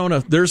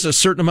Arizona. There's a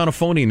certain amount of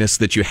phoniness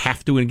that you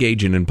have to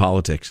engage in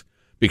politics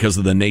because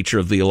of the nature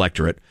of the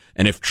electorate.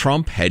 And if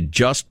Trump had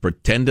just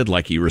pretended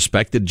like he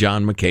respected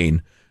John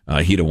McCain,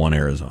 he'd have won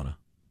Arizona,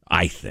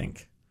 I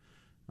think.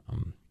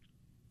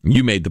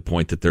 You made the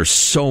point that there's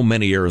so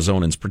many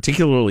Arizonans,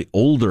 particularly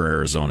older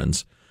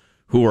Arizonans,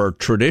 who are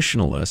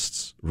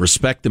traditionalists,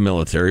 respect the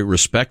military,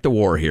 respect the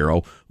war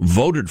hero,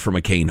 voted for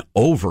McCain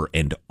over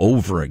and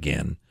over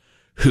again,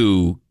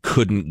 who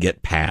couldn't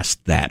get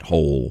past that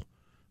whole,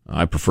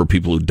 I prefer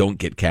people who don't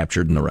get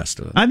captured and the rest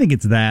of it. I think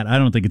it's that. I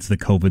don't think it's the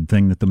COVID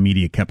thing that the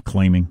media kept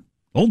claiming.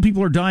 Old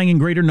people are dying in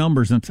greater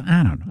numbers. And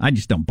I don't know. I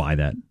just don't buy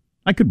that.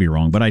 I could be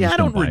wrong, but I just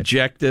don't buy it. I don't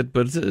reject it,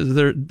 but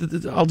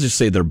I'll just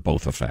say they're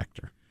both a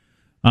factor.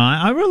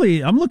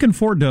 I'm looking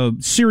forward to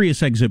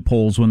serious exit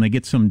polls when they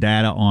get some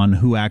data on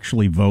who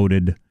actually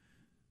voted.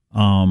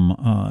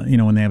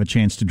 When they have a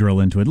chance to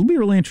drill into it, it'll be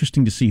really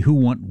interesting to see who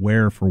went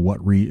where for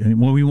what reason.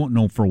 Well, we won't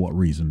know for what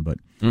reason, but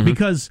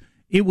because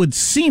it would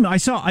seem I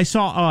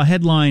saw a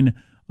headline.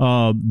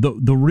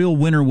 The real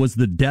winner was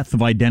the death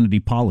of identity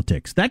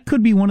politics. That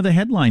could be one of the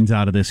headlines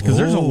out of this because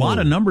there's a lot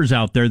of numbers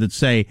out there that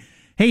say,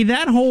 hey,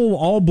 that whole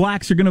all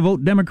blacks are going to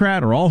vote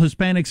Democrat or all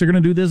Hispanics are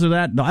going to do this or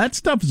that. That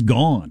stuff's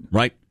gone.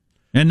 Right.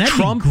 And that'd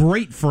be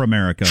great for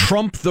America.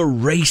 Trump the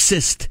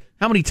racist.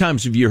 How many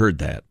times have you heard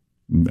that?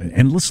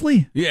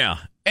 Endlessly? Yeah,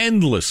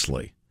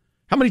 endlessly.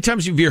 How many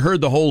times have you heard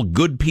the whole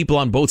good people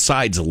on both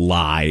sides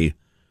lie?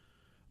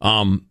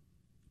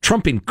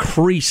 Trump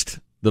increased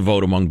the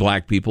vote among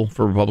black people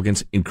for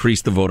Republicans,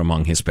 increased the vote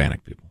among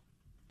Hispanic people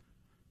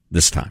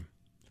this time.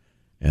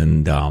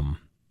 And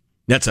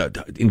that's an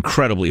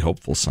incredibly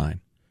hopeful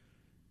sign.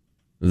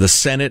 The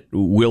Senate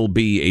will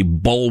be a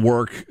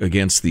bulwark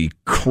against the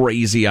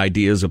crazy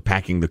ideas of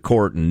packing the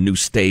court and new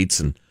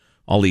states and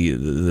all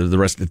the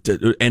rest,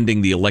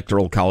 ending the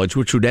Electoral College,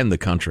 which would end the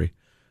country.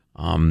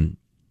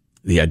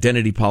 The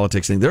identity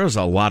politics thing, there's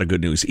a lot of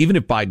good news. Even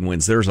if Biden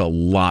wins, there's a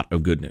lot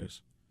of good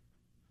news.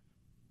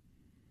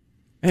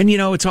 And,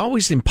 it's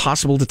always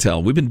impossible to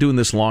tell. We've been doing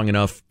this long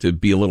enough to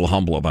be a little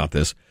humble about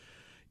this.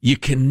 You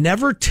can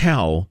never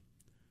tell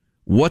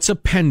what's a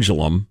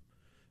pendulum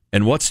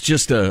and what's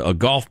just a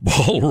golf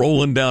ball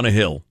rolling down a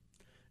hill.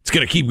 It's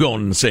going to keep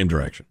going in the same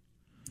direction.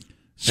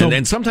 So,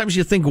 and sometimes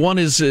you think one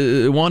is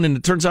one and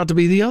it turns out to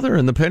be the other,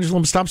 and the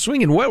pendulum stops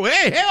swinging.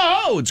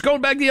 It's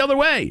going back the other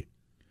way.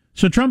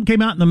 So Trump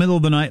came out in the middle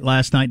of the night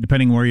last night,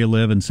 depending where you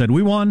live, and said,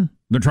 we won.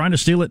 They're trying to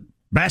steal it.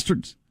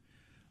 Bastards.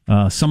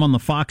 Some on the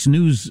Fox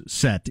News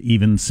set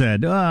even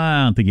said,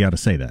 I don't think you ought to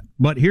say that.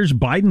 But here's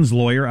Biden's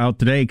lawyer out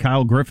today,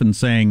 Kyle Griffin,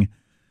 saying,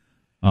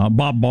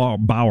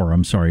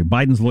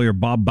 Biden's lawyer,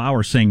 Bob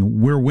Bauer,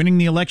 saying, we're winning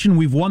the election,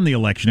 we've won the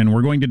election, and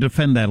we're going to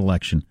defend that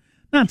election.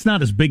 Now, it's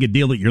not as big a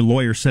deal that your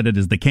lawyer said it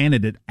as the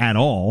candidate at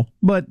all,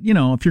 but,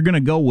 if you're going to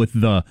go with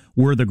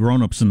we're the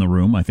grown-ups in the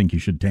room, I think you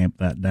should tamp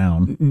that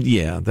down.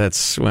 Yeah,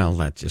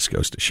 that just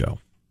goes to show.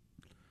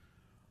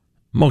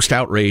 Most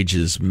outrage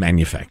is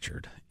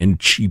manufactured and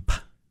cheap.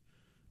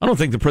 I don't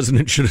think the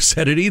president should have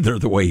said it either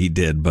the way he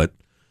did, but,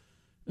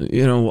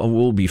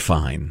 we'll be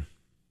fine.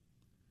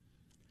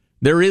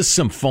 There is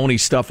some phony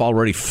stuff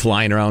already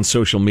flying around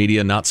social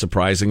media, not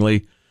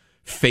surprisingly.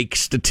 Fake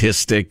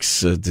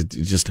statistics,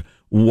 just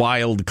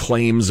wild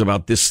claims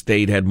about this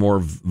state had more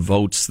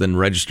votes than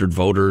registered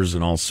voters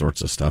and all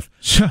sorts of stuff.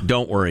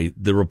 Don't worry,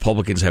 the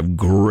Republicans have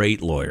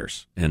great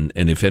lawyers, and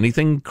if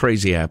anything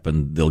crazy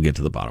happened, they'll get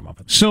to the bottom of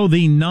it. So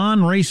the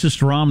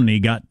non-racist Romney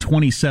got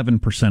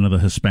 27% of the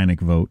Hispanic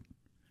vote.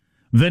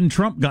 Then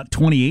Trump got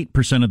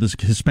 28% of the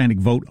Hispanic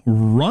vote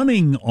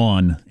running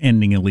on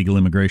ending illegal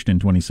immigration in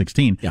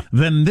 2016. Yeah.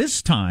 Then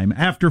this time,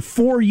 after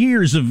 4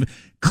 years of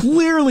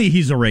clearly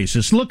he's a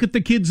racist, look at the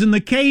kids in the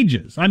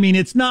cages. I mean,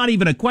 it's not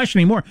even a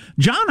question anymore.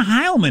 John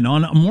Heilman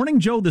on Morning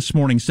Joe this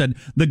morning said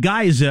the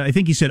guy is, I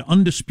think he said,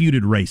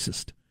 undisputed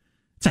racist.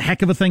 It's a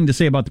heck of a thing to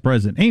say about the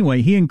president.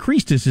 Anyway, he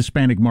increased his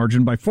Hispanic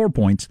margin by 4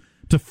 points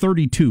to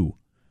 32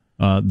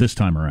 this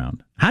time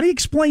around. How do you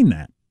explain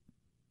that,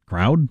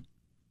 crowd?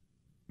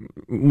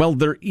 Well,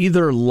 they're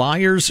either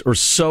liars or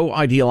so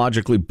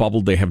ideologically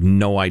bubbled they have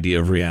no idea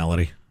of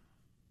reality.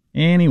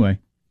 Anyway.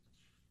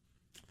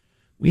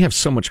 We have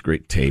so much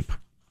great tape.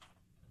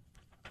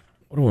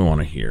 What do we want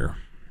to hear?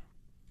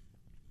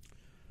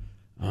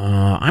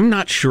 I'm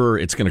not sure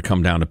it's going to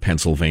come down to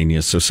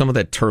Pennsylvania, so some of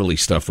that Turley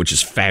stuff, which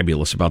is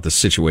fabulous about the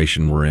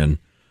situation we're in.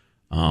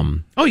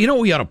 What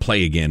we ought to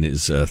play again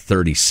is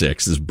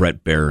 36. This is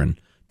Brett Baer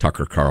and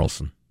Tucker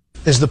Carlson.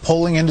 Is the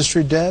polling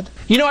industry dead?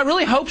 I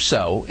really hope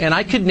so. And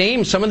I could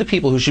name some of the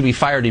people who should be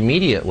fired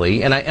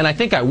immediately. And I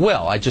think I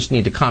will. I just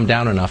need to calm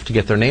down enough to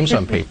get their names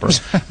on paper.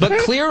 But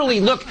clearly,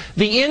 look,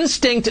 the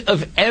instinct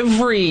of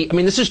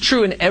this is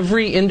true in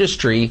every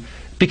industry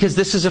because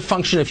this is a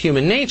function of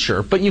human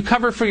nature. But you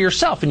cover for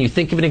yourself and you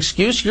think of an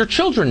excuse, your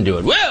children do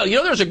it. Well,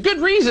 there's a good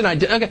reason I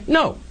did. Okay.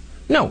 No.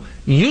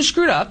 You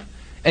screwed up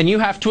and you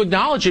have to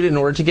acknowledge it in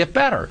order to get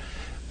better.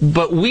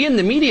 But we in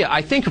the media,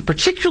 I think, are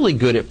particularly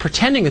good at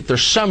pretending that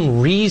there's some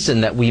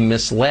reason that we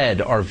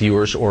misled our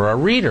viewers or our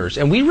readers.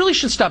 And we really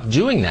should stop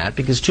doing that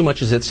because too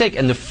much is at stake.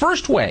 And the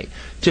first way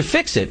to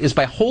fix it is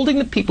by holding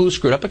the people who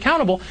screwed up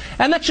accountable.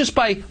 And that's just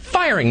by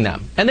firing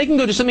them. And they can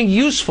go do something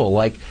useful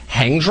like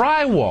hang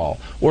drywall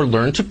or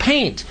learn to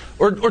paint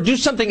or do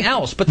something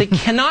else. But they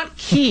cannot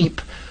keep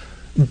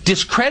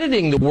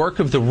discrediting the work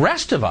of the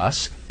rest of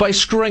us by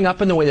screwing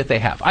up in the way that they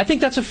have. I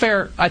think that's a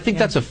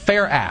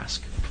fair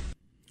ask.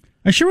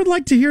 I sure would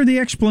like to hear the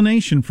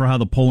explanation for how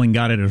the polling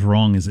got it as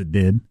wrong as it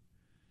did.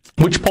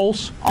 Which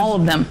polls? All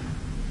of them.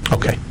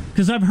 Okay.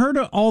 Because I've heard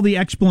all the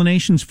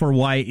explanations for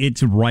why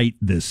it's right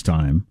this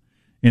time,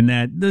 in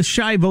that the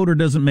shy voter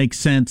doesn't make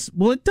sense.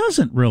 Well, it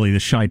doesn't really, the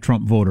shy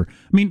Trump voter.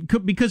 I mean,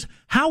 because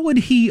how would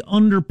he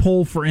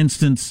underpoll, for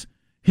instance,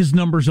 his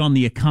numbers on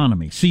the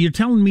economy? So you're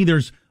telling me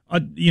there's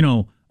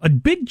a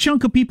big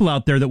chunk of people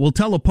out there that will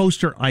tell a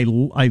pollster,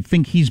 I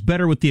think he's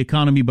better with the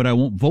economy, but I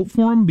won't vote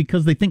for him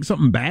because they think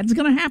something bad's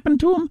going to happen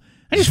to him?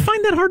 I just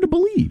find that hard to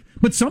believe.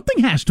 But something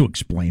has to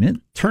explain it.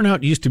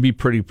 Turnout used to be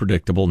pretty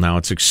predictable. Now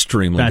it's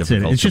extremely difficult to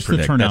predict. It's just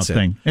the turnout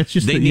thing. It's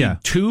just they need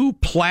two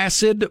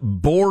placid,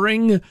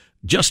 boring,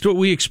 just what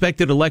we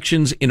expected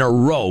elections in a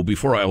row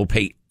before I will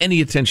pay any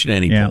attention to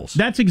any polls.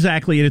 That's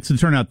exactly it. It's the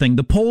turnout thing.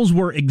 The polls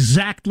were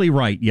exactly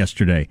right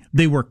yesterday.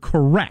 They were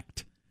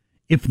correct.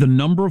 If the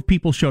number of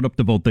people showed up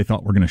to vote they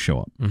thought were going to show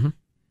up. Mm-hmm.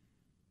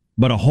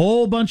 But a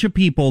whole bunch of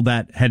people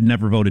that had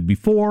never voted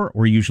before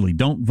or usually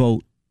don't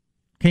vote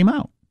came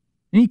out.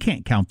 And you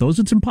can't count those.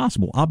 It's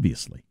impossible,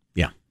 obviously.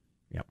 Yeah.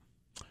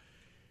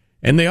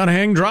 And they ought to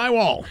hang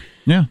drywall.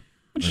 Yeah.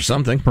 Or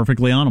something.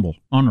 Perfectly honorable.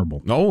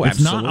 No, it's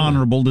absolutely. not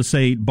honorable to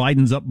say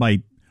Biden's up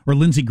by, or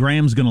Lindsey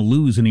Graham's going to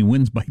lose and he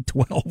wins by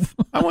 12.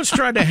 I once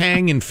tried to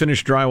hang and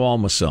finish drywall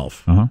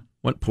myself.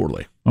 Went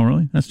poorly. Oh,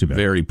 really? That's too bad.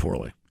 Very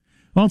poorly.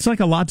 Well, it's like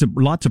lots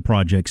of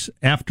projects.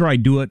 After I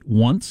do it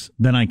once,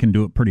 then I can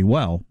do it pretty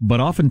well. But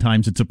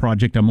oftentimes it's a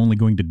project I'm only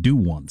going to do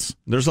once.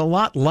 There's a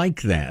lot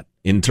like that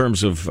in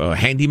terms of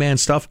handyman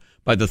stuff.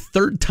 By the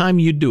third time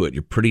you do it,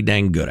 you're pretty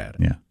dang good at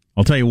it. Yeah.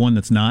 I'll tell you one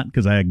that's not,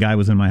 because a guy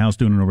was in my house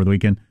doing it over the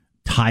weekend.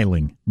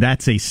 Tiling.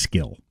 That's a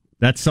skill.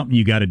 That's something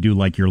you got to do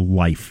like your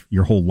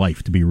whole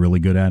life to be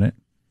really good at it.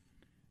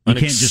 You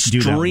can't just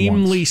do that once. An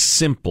extremely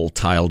simple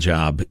tile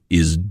job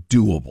is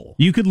doable.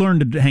 You could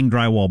learn to hang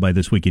drywall by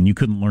this weekend. You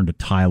couldn't learn to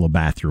tile a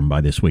bathroom by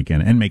this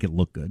weekend and make it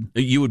look good.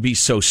 You would be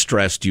so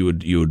stressed, you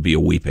would be a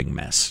weeping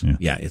mess.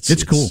 Yeah,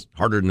 it's cool.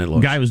 Harder than it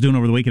looks. The guy was doing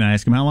over the weekend. I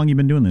asked him, how long you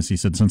been doing this? He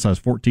said, since I was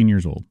 14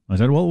 years old. I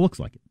said, well, it looks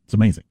like it. It's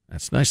amazing.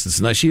 That's nice.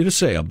 That's nice of you to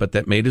say. I'll bet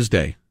that made his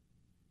day.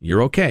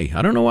 You're okay.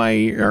 I don't know why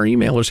our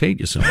emailers hate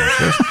you so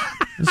much.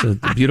 It's a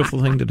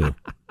beautiful thing to do.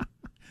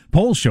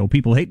 Polls show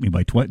people hate me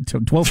by 12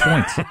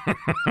 points.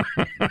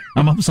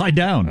 I'm upside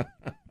down.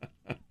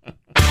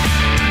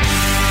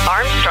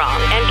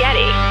 Armstrong and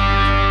Getty.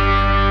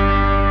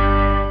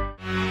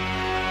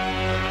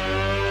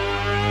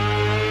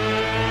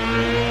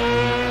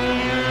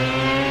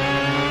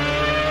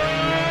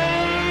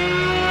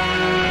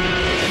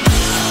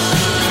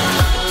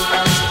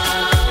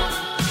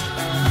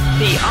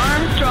 The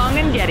Armstrong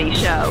and Getty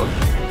Show.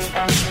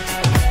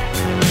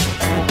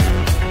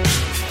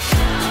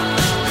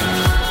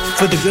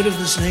 for the good of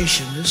this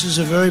nation. This is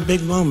a very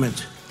big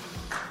moment.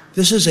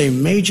 This is a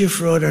major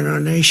fraud in our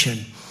nation.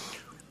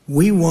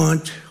 We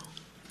want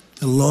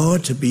the law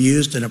to be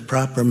used in a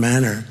proper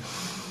manner.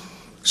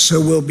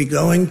 So we'll be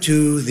going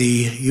to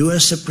the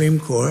U.S. Supreme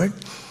Court.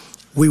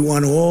 We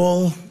want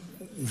all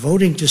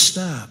voting to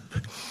stop.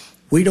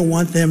 We don't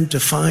want them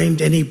to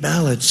find any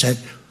ballots at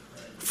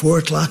 4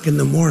 o'clock in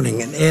the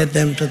morning and add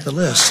them to the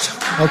list.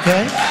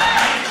 Okay?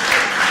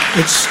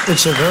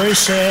 It's a very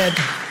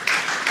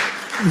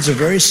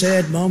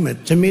sad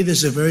moment. To me,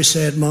 this is a very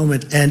sad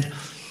moment, and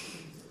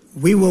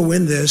we will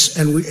win this.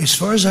 And as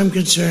far as I'm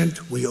concerned,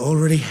 we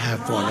already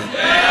have won it.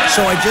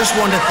 So I just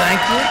want to thank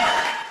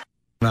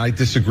you. I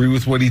disagree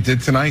with what he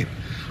did tonight.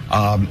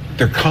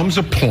 There comes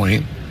a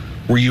point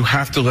where you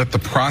have to let the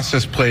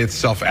process play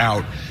itself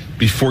out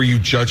before you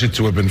judge it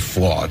to have been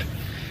flawed.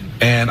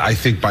 And I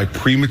think by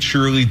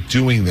prematurely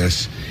doing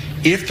this,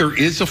 if there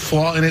is a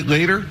flaw in it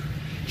later,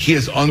 he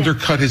has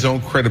undercut his own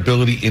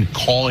credibility in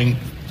calling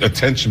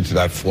attention to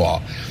that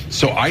flaw.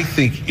 So I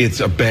think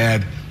it's a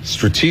bad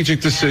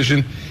strategic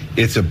decision.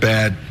 It's a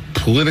bad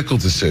political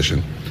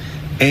decision.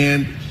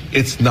 And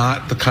it's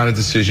not the kind of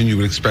decision you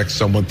would expect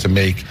someone to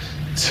make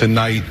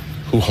tonight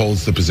who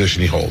holds the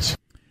position he holds.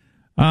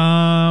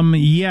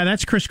 Yeah,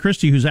 that's Chris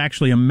Christie, who's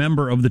actually a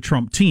member of the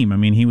Trump team. I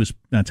mean,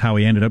 that's how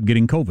he ended up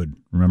getting COVID.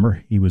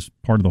 Remember, he was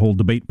part of the whole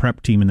debate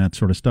prep team and that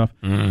sort of stuff.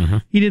 Mm-hmm.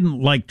 He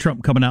didn't like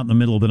Trump coming out in the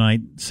middle of the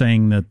night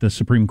saying that the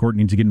Supreme Court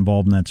needs to get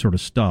involved in that sort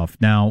of stuff.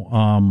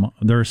 Now,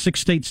 there are 6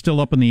 states still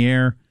up in the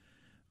air.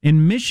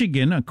 In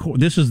Michigan,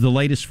 this is the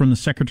latest from the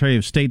Secretary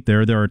of State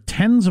there are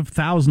tens of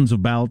thousands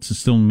of ballots that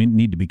still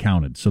need to be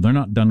counted. So they're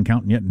not done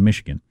counting yet in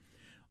Michigan.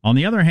 On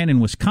the other hand,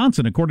 in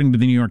Wisconsin, according to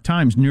the New York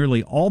Times,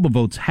 nearly all the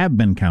votes have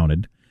been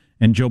counted,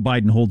 and Joe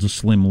Biden holds a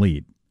slim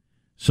lead.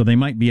 So they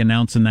might be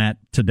announcing that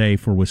today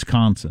for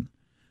Wisconsin.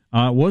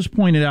 It was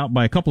pointed out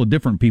by a couple of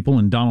different people,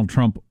 and Donald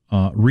Trump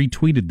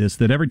retweeted this,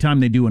 that every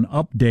time they do an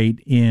update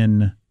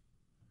in,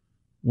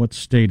 what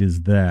state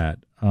is that?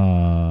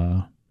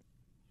 I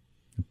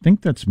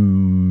think that's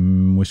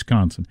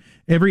Wisconsin.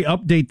 Every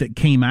update that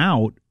came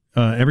out,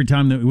 every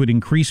time that it would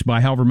increase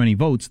by however many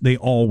votes, they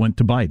all went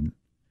to Biden.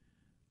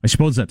 I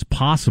suppose that's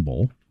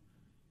possible,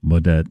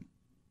 but that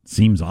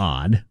seems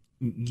odd.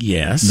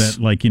 Yes.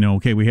 That, like,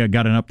 okay, we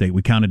got an update.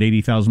 We counted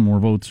 80,000 more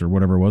votes or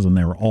whatever it was, and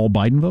they were all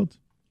Biden votes.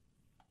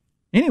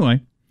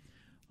 Anyway,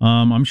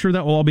 I'm sure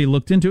that will all be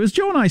looked into. As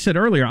Joe and I said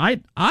earlier,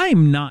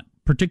 I'm not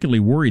particularly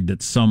worried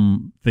that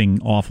something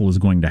awful is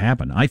going to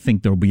happen. I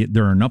think there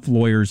are enough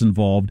lawyers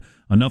involved,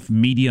 enough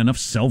media, enough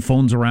cell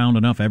phones around,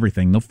 enough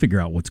everything. They'll figure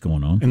out what's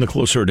going on. And the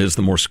closer it is,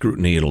 the more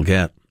scrutiny it'll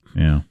get.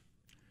 Yeah.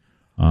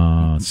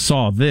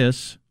 Saw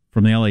this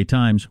from the LA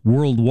Times.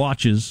 World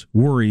watches,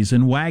 worries,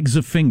 and wags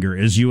a finger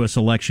as U.S.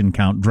 election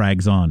count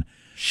drags on.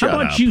 How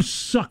about you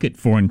suck it,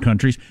 foreign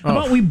countries? How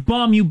about we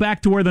bomb you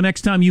back to where the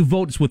next time you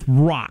vote is with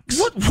rocks?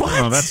 What?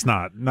 No, that's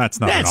not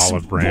an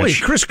olive branch. Boy,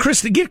 Chris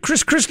Christie, get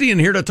Chris Christie in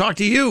here to talk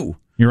to you.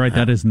 You're right,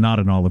 that is not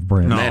an olive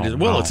branch.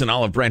 No, it's an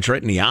olive branch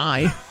right in the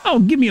eye. Oh,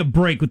 give me a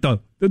break with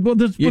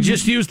you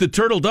just used the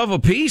turtle dove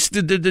apiece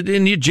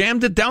and you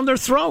jammed it down their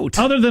throat.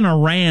 Other than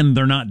Iran,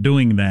 they're not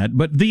doing that.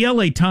 But the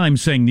LA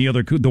Times saying the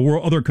other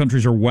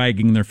countries are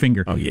wagging their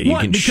finger. Oh, yeah, you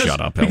can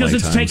shut up, LA Because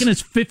it's Times. taken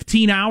us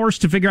 15 hours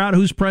to figure out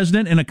who's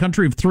president in a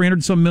country of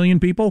 300-some million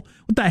people?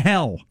 What the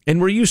hell?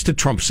 And we're used to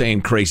Trump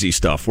saying crazy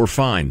stuff. We're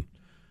fine.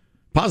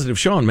 Positive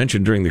Sean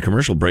mentioned during the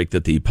commercial break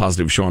that the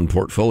Positive Sean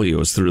portfolio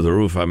is through the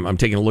roof. I'm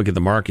taking a look at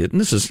the market, and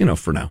this is,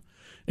 for now.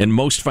 And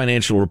most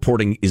financial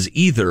reporting is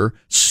either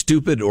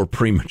stupid or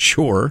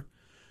premature.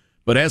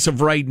 But as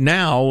of right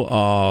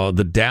now,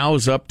 the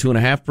Dow's up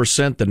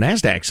 2.5%. The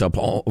Nasdaq's up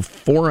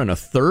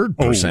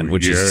 4.33%,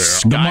 which is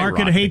skyrocketing. The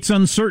market hates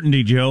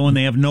uncertainty, Joe, and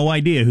they have no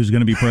idea who's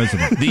going to be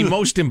president. The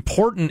most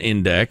important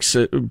index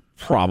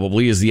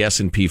probably is the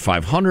S&P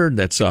 500.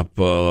 That's up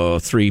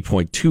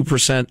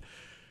 3.2%.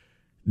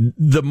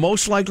 The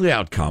most likely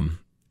outcome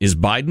is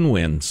Biden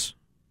wins.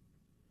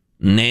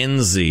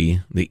 Nancy,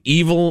 the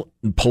evil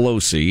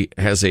Pelosi,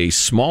 has a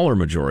smaller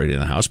majority in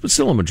the House, but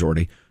still a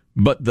majority.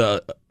 But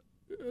the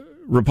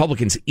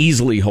Republicans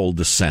easily hold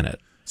the Senate,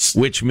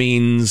 which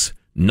means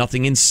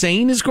nothing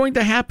insane is going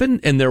to happen,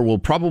 and there will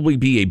probably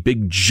be a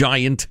big,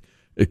 giant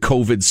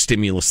COVID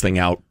stimulus thing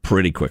out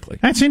pretty quickly.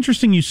 That's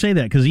interesting you say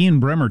that, because Ian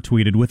Bremmer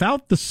tweeted,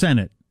 without the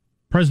Senate,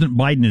 President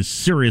Biden is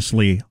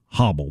seriously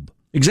hobbled.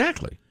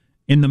 Exactly.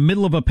 In the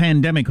middle of a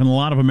pandemic, when a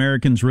lot of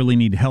Americans really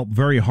need help,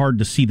 very hard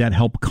to see that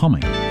help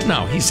coming.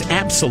 No, he's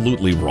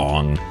absolutely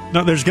wrong.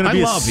 No, there's going to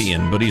be. I love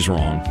Ian, but he's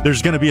wrong.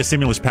 There's going to be a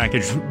stimulus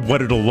package.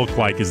 What it'll look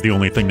like is the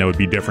only thing that would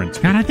be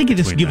different. And I think it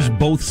just gives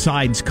both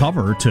sides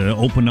cover to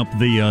open up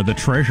the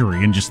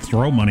Treasury and just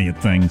throw money at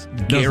things.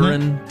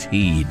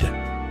 Guaranteed.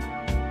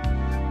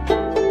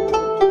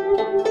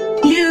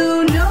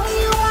 You know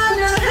you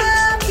want a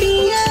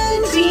happy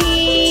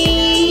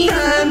ending.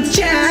 I'm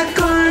Jack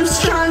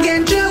Armstrong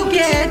and Joe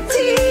Getty.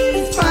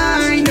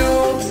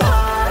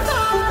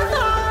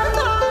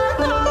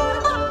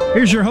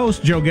 Here's your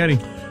host, Joe Getty.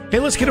 Hey,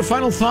 let's get a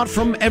final thought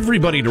from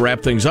everybody to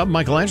wrap things up.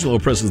 Michelangelo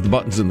presses the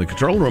buttons in the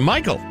control room.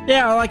 Michael.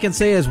 Yeah, all I can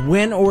say is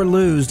win or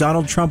lose,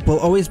 Donald Trump will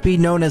always be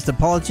known as the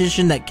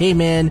politician that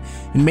came in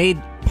and made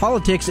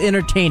politics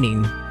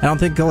entertaining. I don't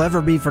think he'll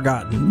ever be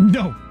forgotten.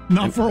 No,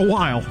 not for a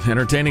while.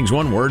 Entertaining's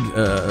one word.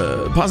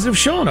 Positive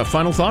Sean, a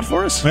final thought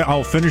for us?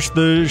 I'll finish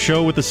the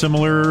show with a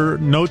similar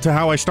note to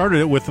how I started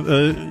it with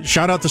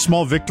shout out to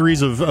small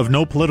victories of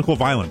no political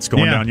violence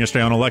going down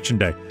yesterday on Election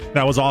Day.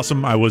 That was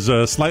awesome. I was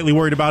slightly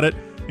worried about it.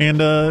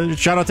 And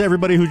shout out to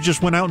everybody who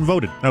just went out and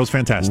voted. That was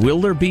fantastic. Will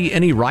there be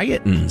any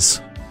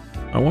riotings?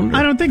 I wonder.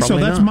 I don't think so.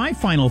 Probably That's not. my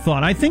final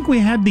thought. I think we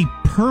had the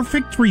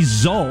perfect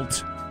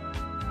result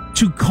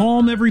to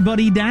calm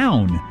everybody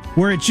down,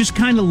 where it's just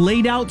kind of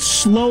laid out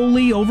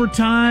slowly over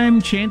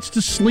time, chance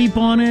to sleep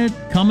on it,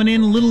 coming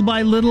in little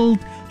by little,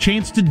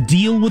 chance to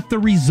deal with the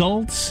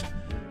results,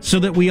 so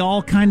that we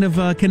all kind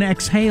of can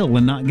exhale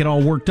and not get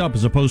all worked up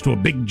as opposed to a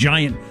big,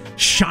 giant,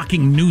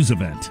 shocking news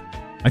event.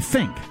 I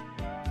think.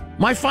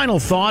 My final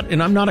thought,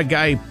 and I'm not a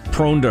guy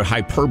prone to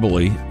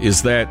hyperbole,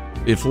 is that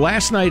if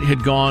last night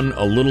had gone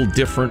a little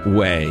different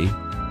way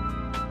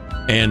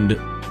and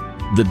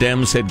the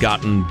Dems had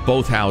gotten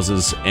both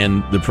houses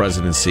and the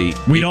presidency,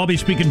 we'd all be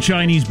speaking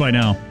Chinese by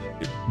now.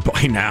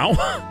 By now?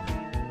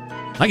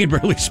 I can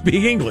barely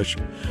speak English.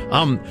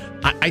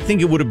 I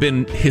think it would have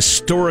been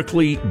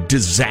historically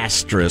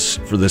disastrous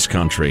for this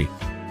country.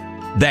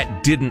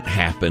 That didn't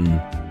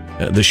happen.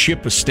 The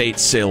ship of state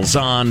sails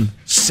on.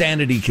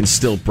 Sanity can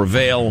still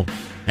prevail.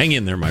 Hang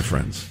in there, my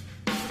friends.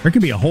 There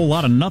could be a whole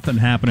lot of nothing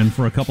happening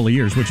for a couple of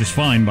years, which is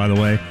fine, by the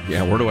way.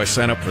 Yeah, where do I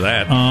sign up for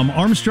that?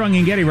 Armstrong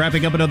and Getty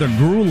wrapping up another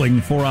grueling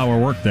 4-hour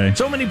workday.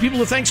 So many people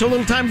to thank, so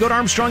little time. Go to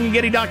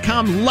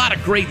ArmstrongandGetty.com. A lot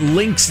of great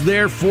links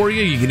there for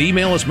you. You can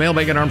email us,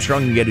 mailbag at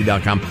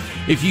ArmstrongandGetty.com.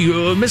 If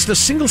you missed a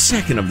single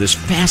second of this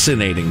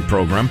fascinating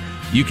program,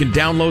 you can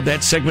download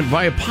that segment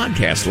via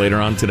podcast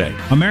later on today.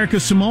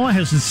 America's Samoa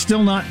has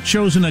still not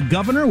chosen a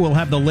governor. We'll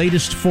have the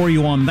latest for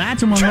you on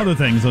that, among other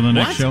things, on the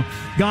next show.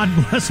 God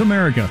bless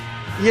America.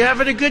 You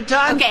having a good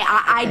time? Okay,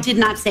 I did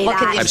not say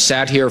that. I've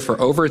sat here for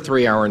over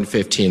 3 hours and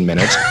 15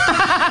 minutes.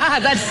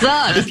 That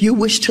sucks. If you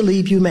wish to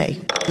leave, you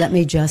may. Let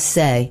me just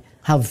say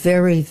how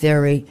very,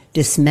 very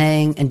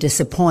dismaying and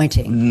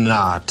disappointing.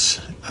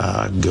 Not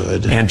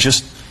good. And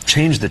just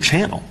change the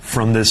channel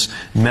from this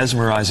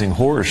mesmerizing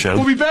horror show.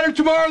 We'll be better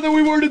tomorrow than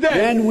we were today.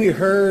 Then we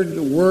heard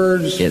the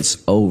words, "It's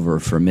over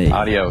for me."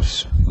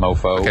 Adios,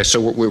 mofo. Okay,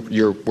 so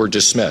we're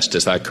dismissed.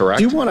 Is that correct?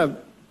 Do you want to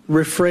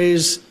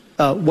rephrase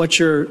what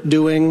you're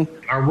doing?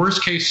 Our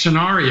worst case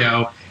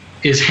scenario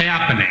is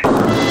happening.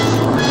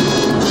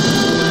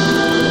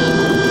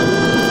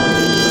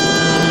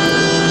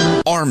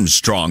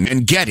 Armstrong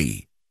and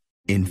Getty.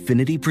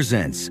 Infinity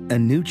presents a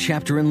new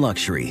chapter in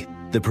luxury.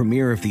 The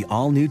premiere of the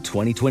all-new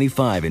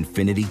 2025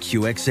 Infinity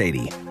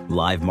QX80.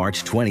 Live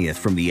March 20th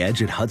from the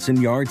Edge at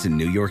Hudson Yards in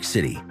New York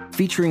City.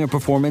 Featuring a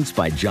performance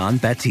by John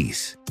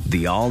Batiste.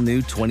 The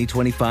all-new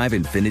 2025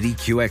 Infinity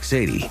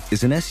QX80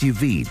 is an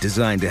SUV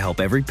designed to help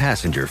every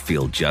passenger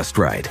feel just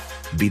right.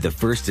 Be the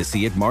first to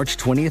see it March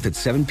 20th at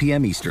 7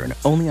 p.m. Eastern,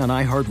 only on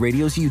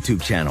iHeartRadio's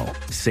YouTube channel.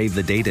 Save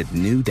the date at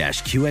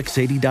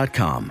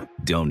new-QX80.com.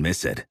 Don't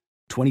miss it.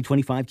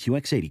 2025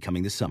 QX80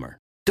 coming this summer.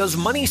 Does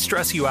money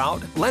stress you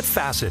out? Let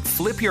Facet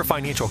flip your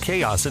financial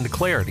chaos into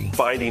clarity.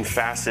 Finding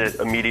Facet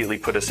immediately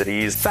put us at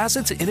ease.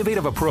 Facet's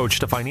innovative approach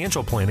to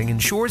financial planning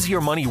ensures your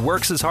money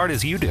works as hard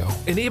as you do,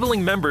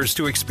 enabling members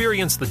to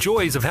experience the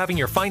joys of having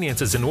your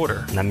finances in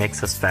order. And that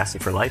makes us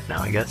Facet for life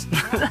now, I guess.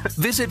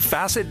 Visit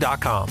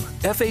Facet.com,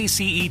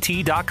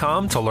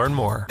 FACET.com to learn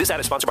more. This ad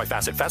is sponsored by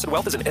Facet. Facet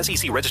Wealth is an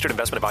SEC registered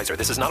investment advisor.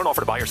 This is not an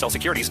offer to buy or sell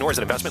securities, nor is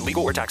it investment,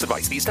 legal, or tax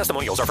advice. These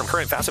testimonials are from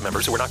current Facet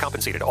members who are not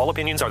compensated. All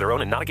opinions are their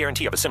own and not a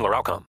guarantee of a similar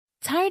outcome.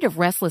 Tired of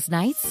restless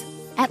nights?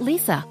 At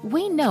Leesa,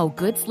 we know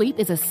good sleep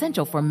is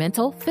essential for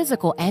mental,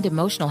 physical, and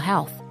emotional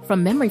health.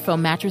 From memory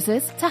foam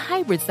mattresses to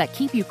hybrids that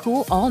keep you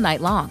cool all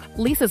night long,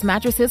 Leesa's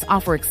mattresses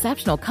offer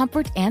exceptional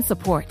comfort and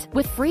support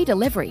with free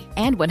delivery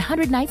and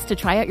 100 nights to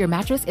try out your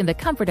mattress in the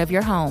comfort of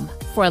your home.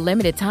 For a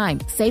limited time,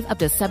 save up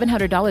to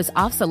 $700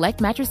 off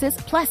select mattresses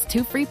plus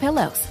 2 free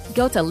pillows.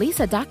 Go to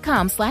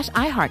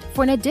leesa.com/iHeart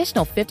for an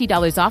additional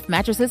 $50 off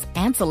mattresses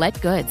and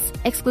select goods.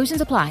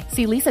 Exclusions apply.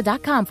 See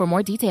leesa.com for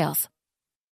more details.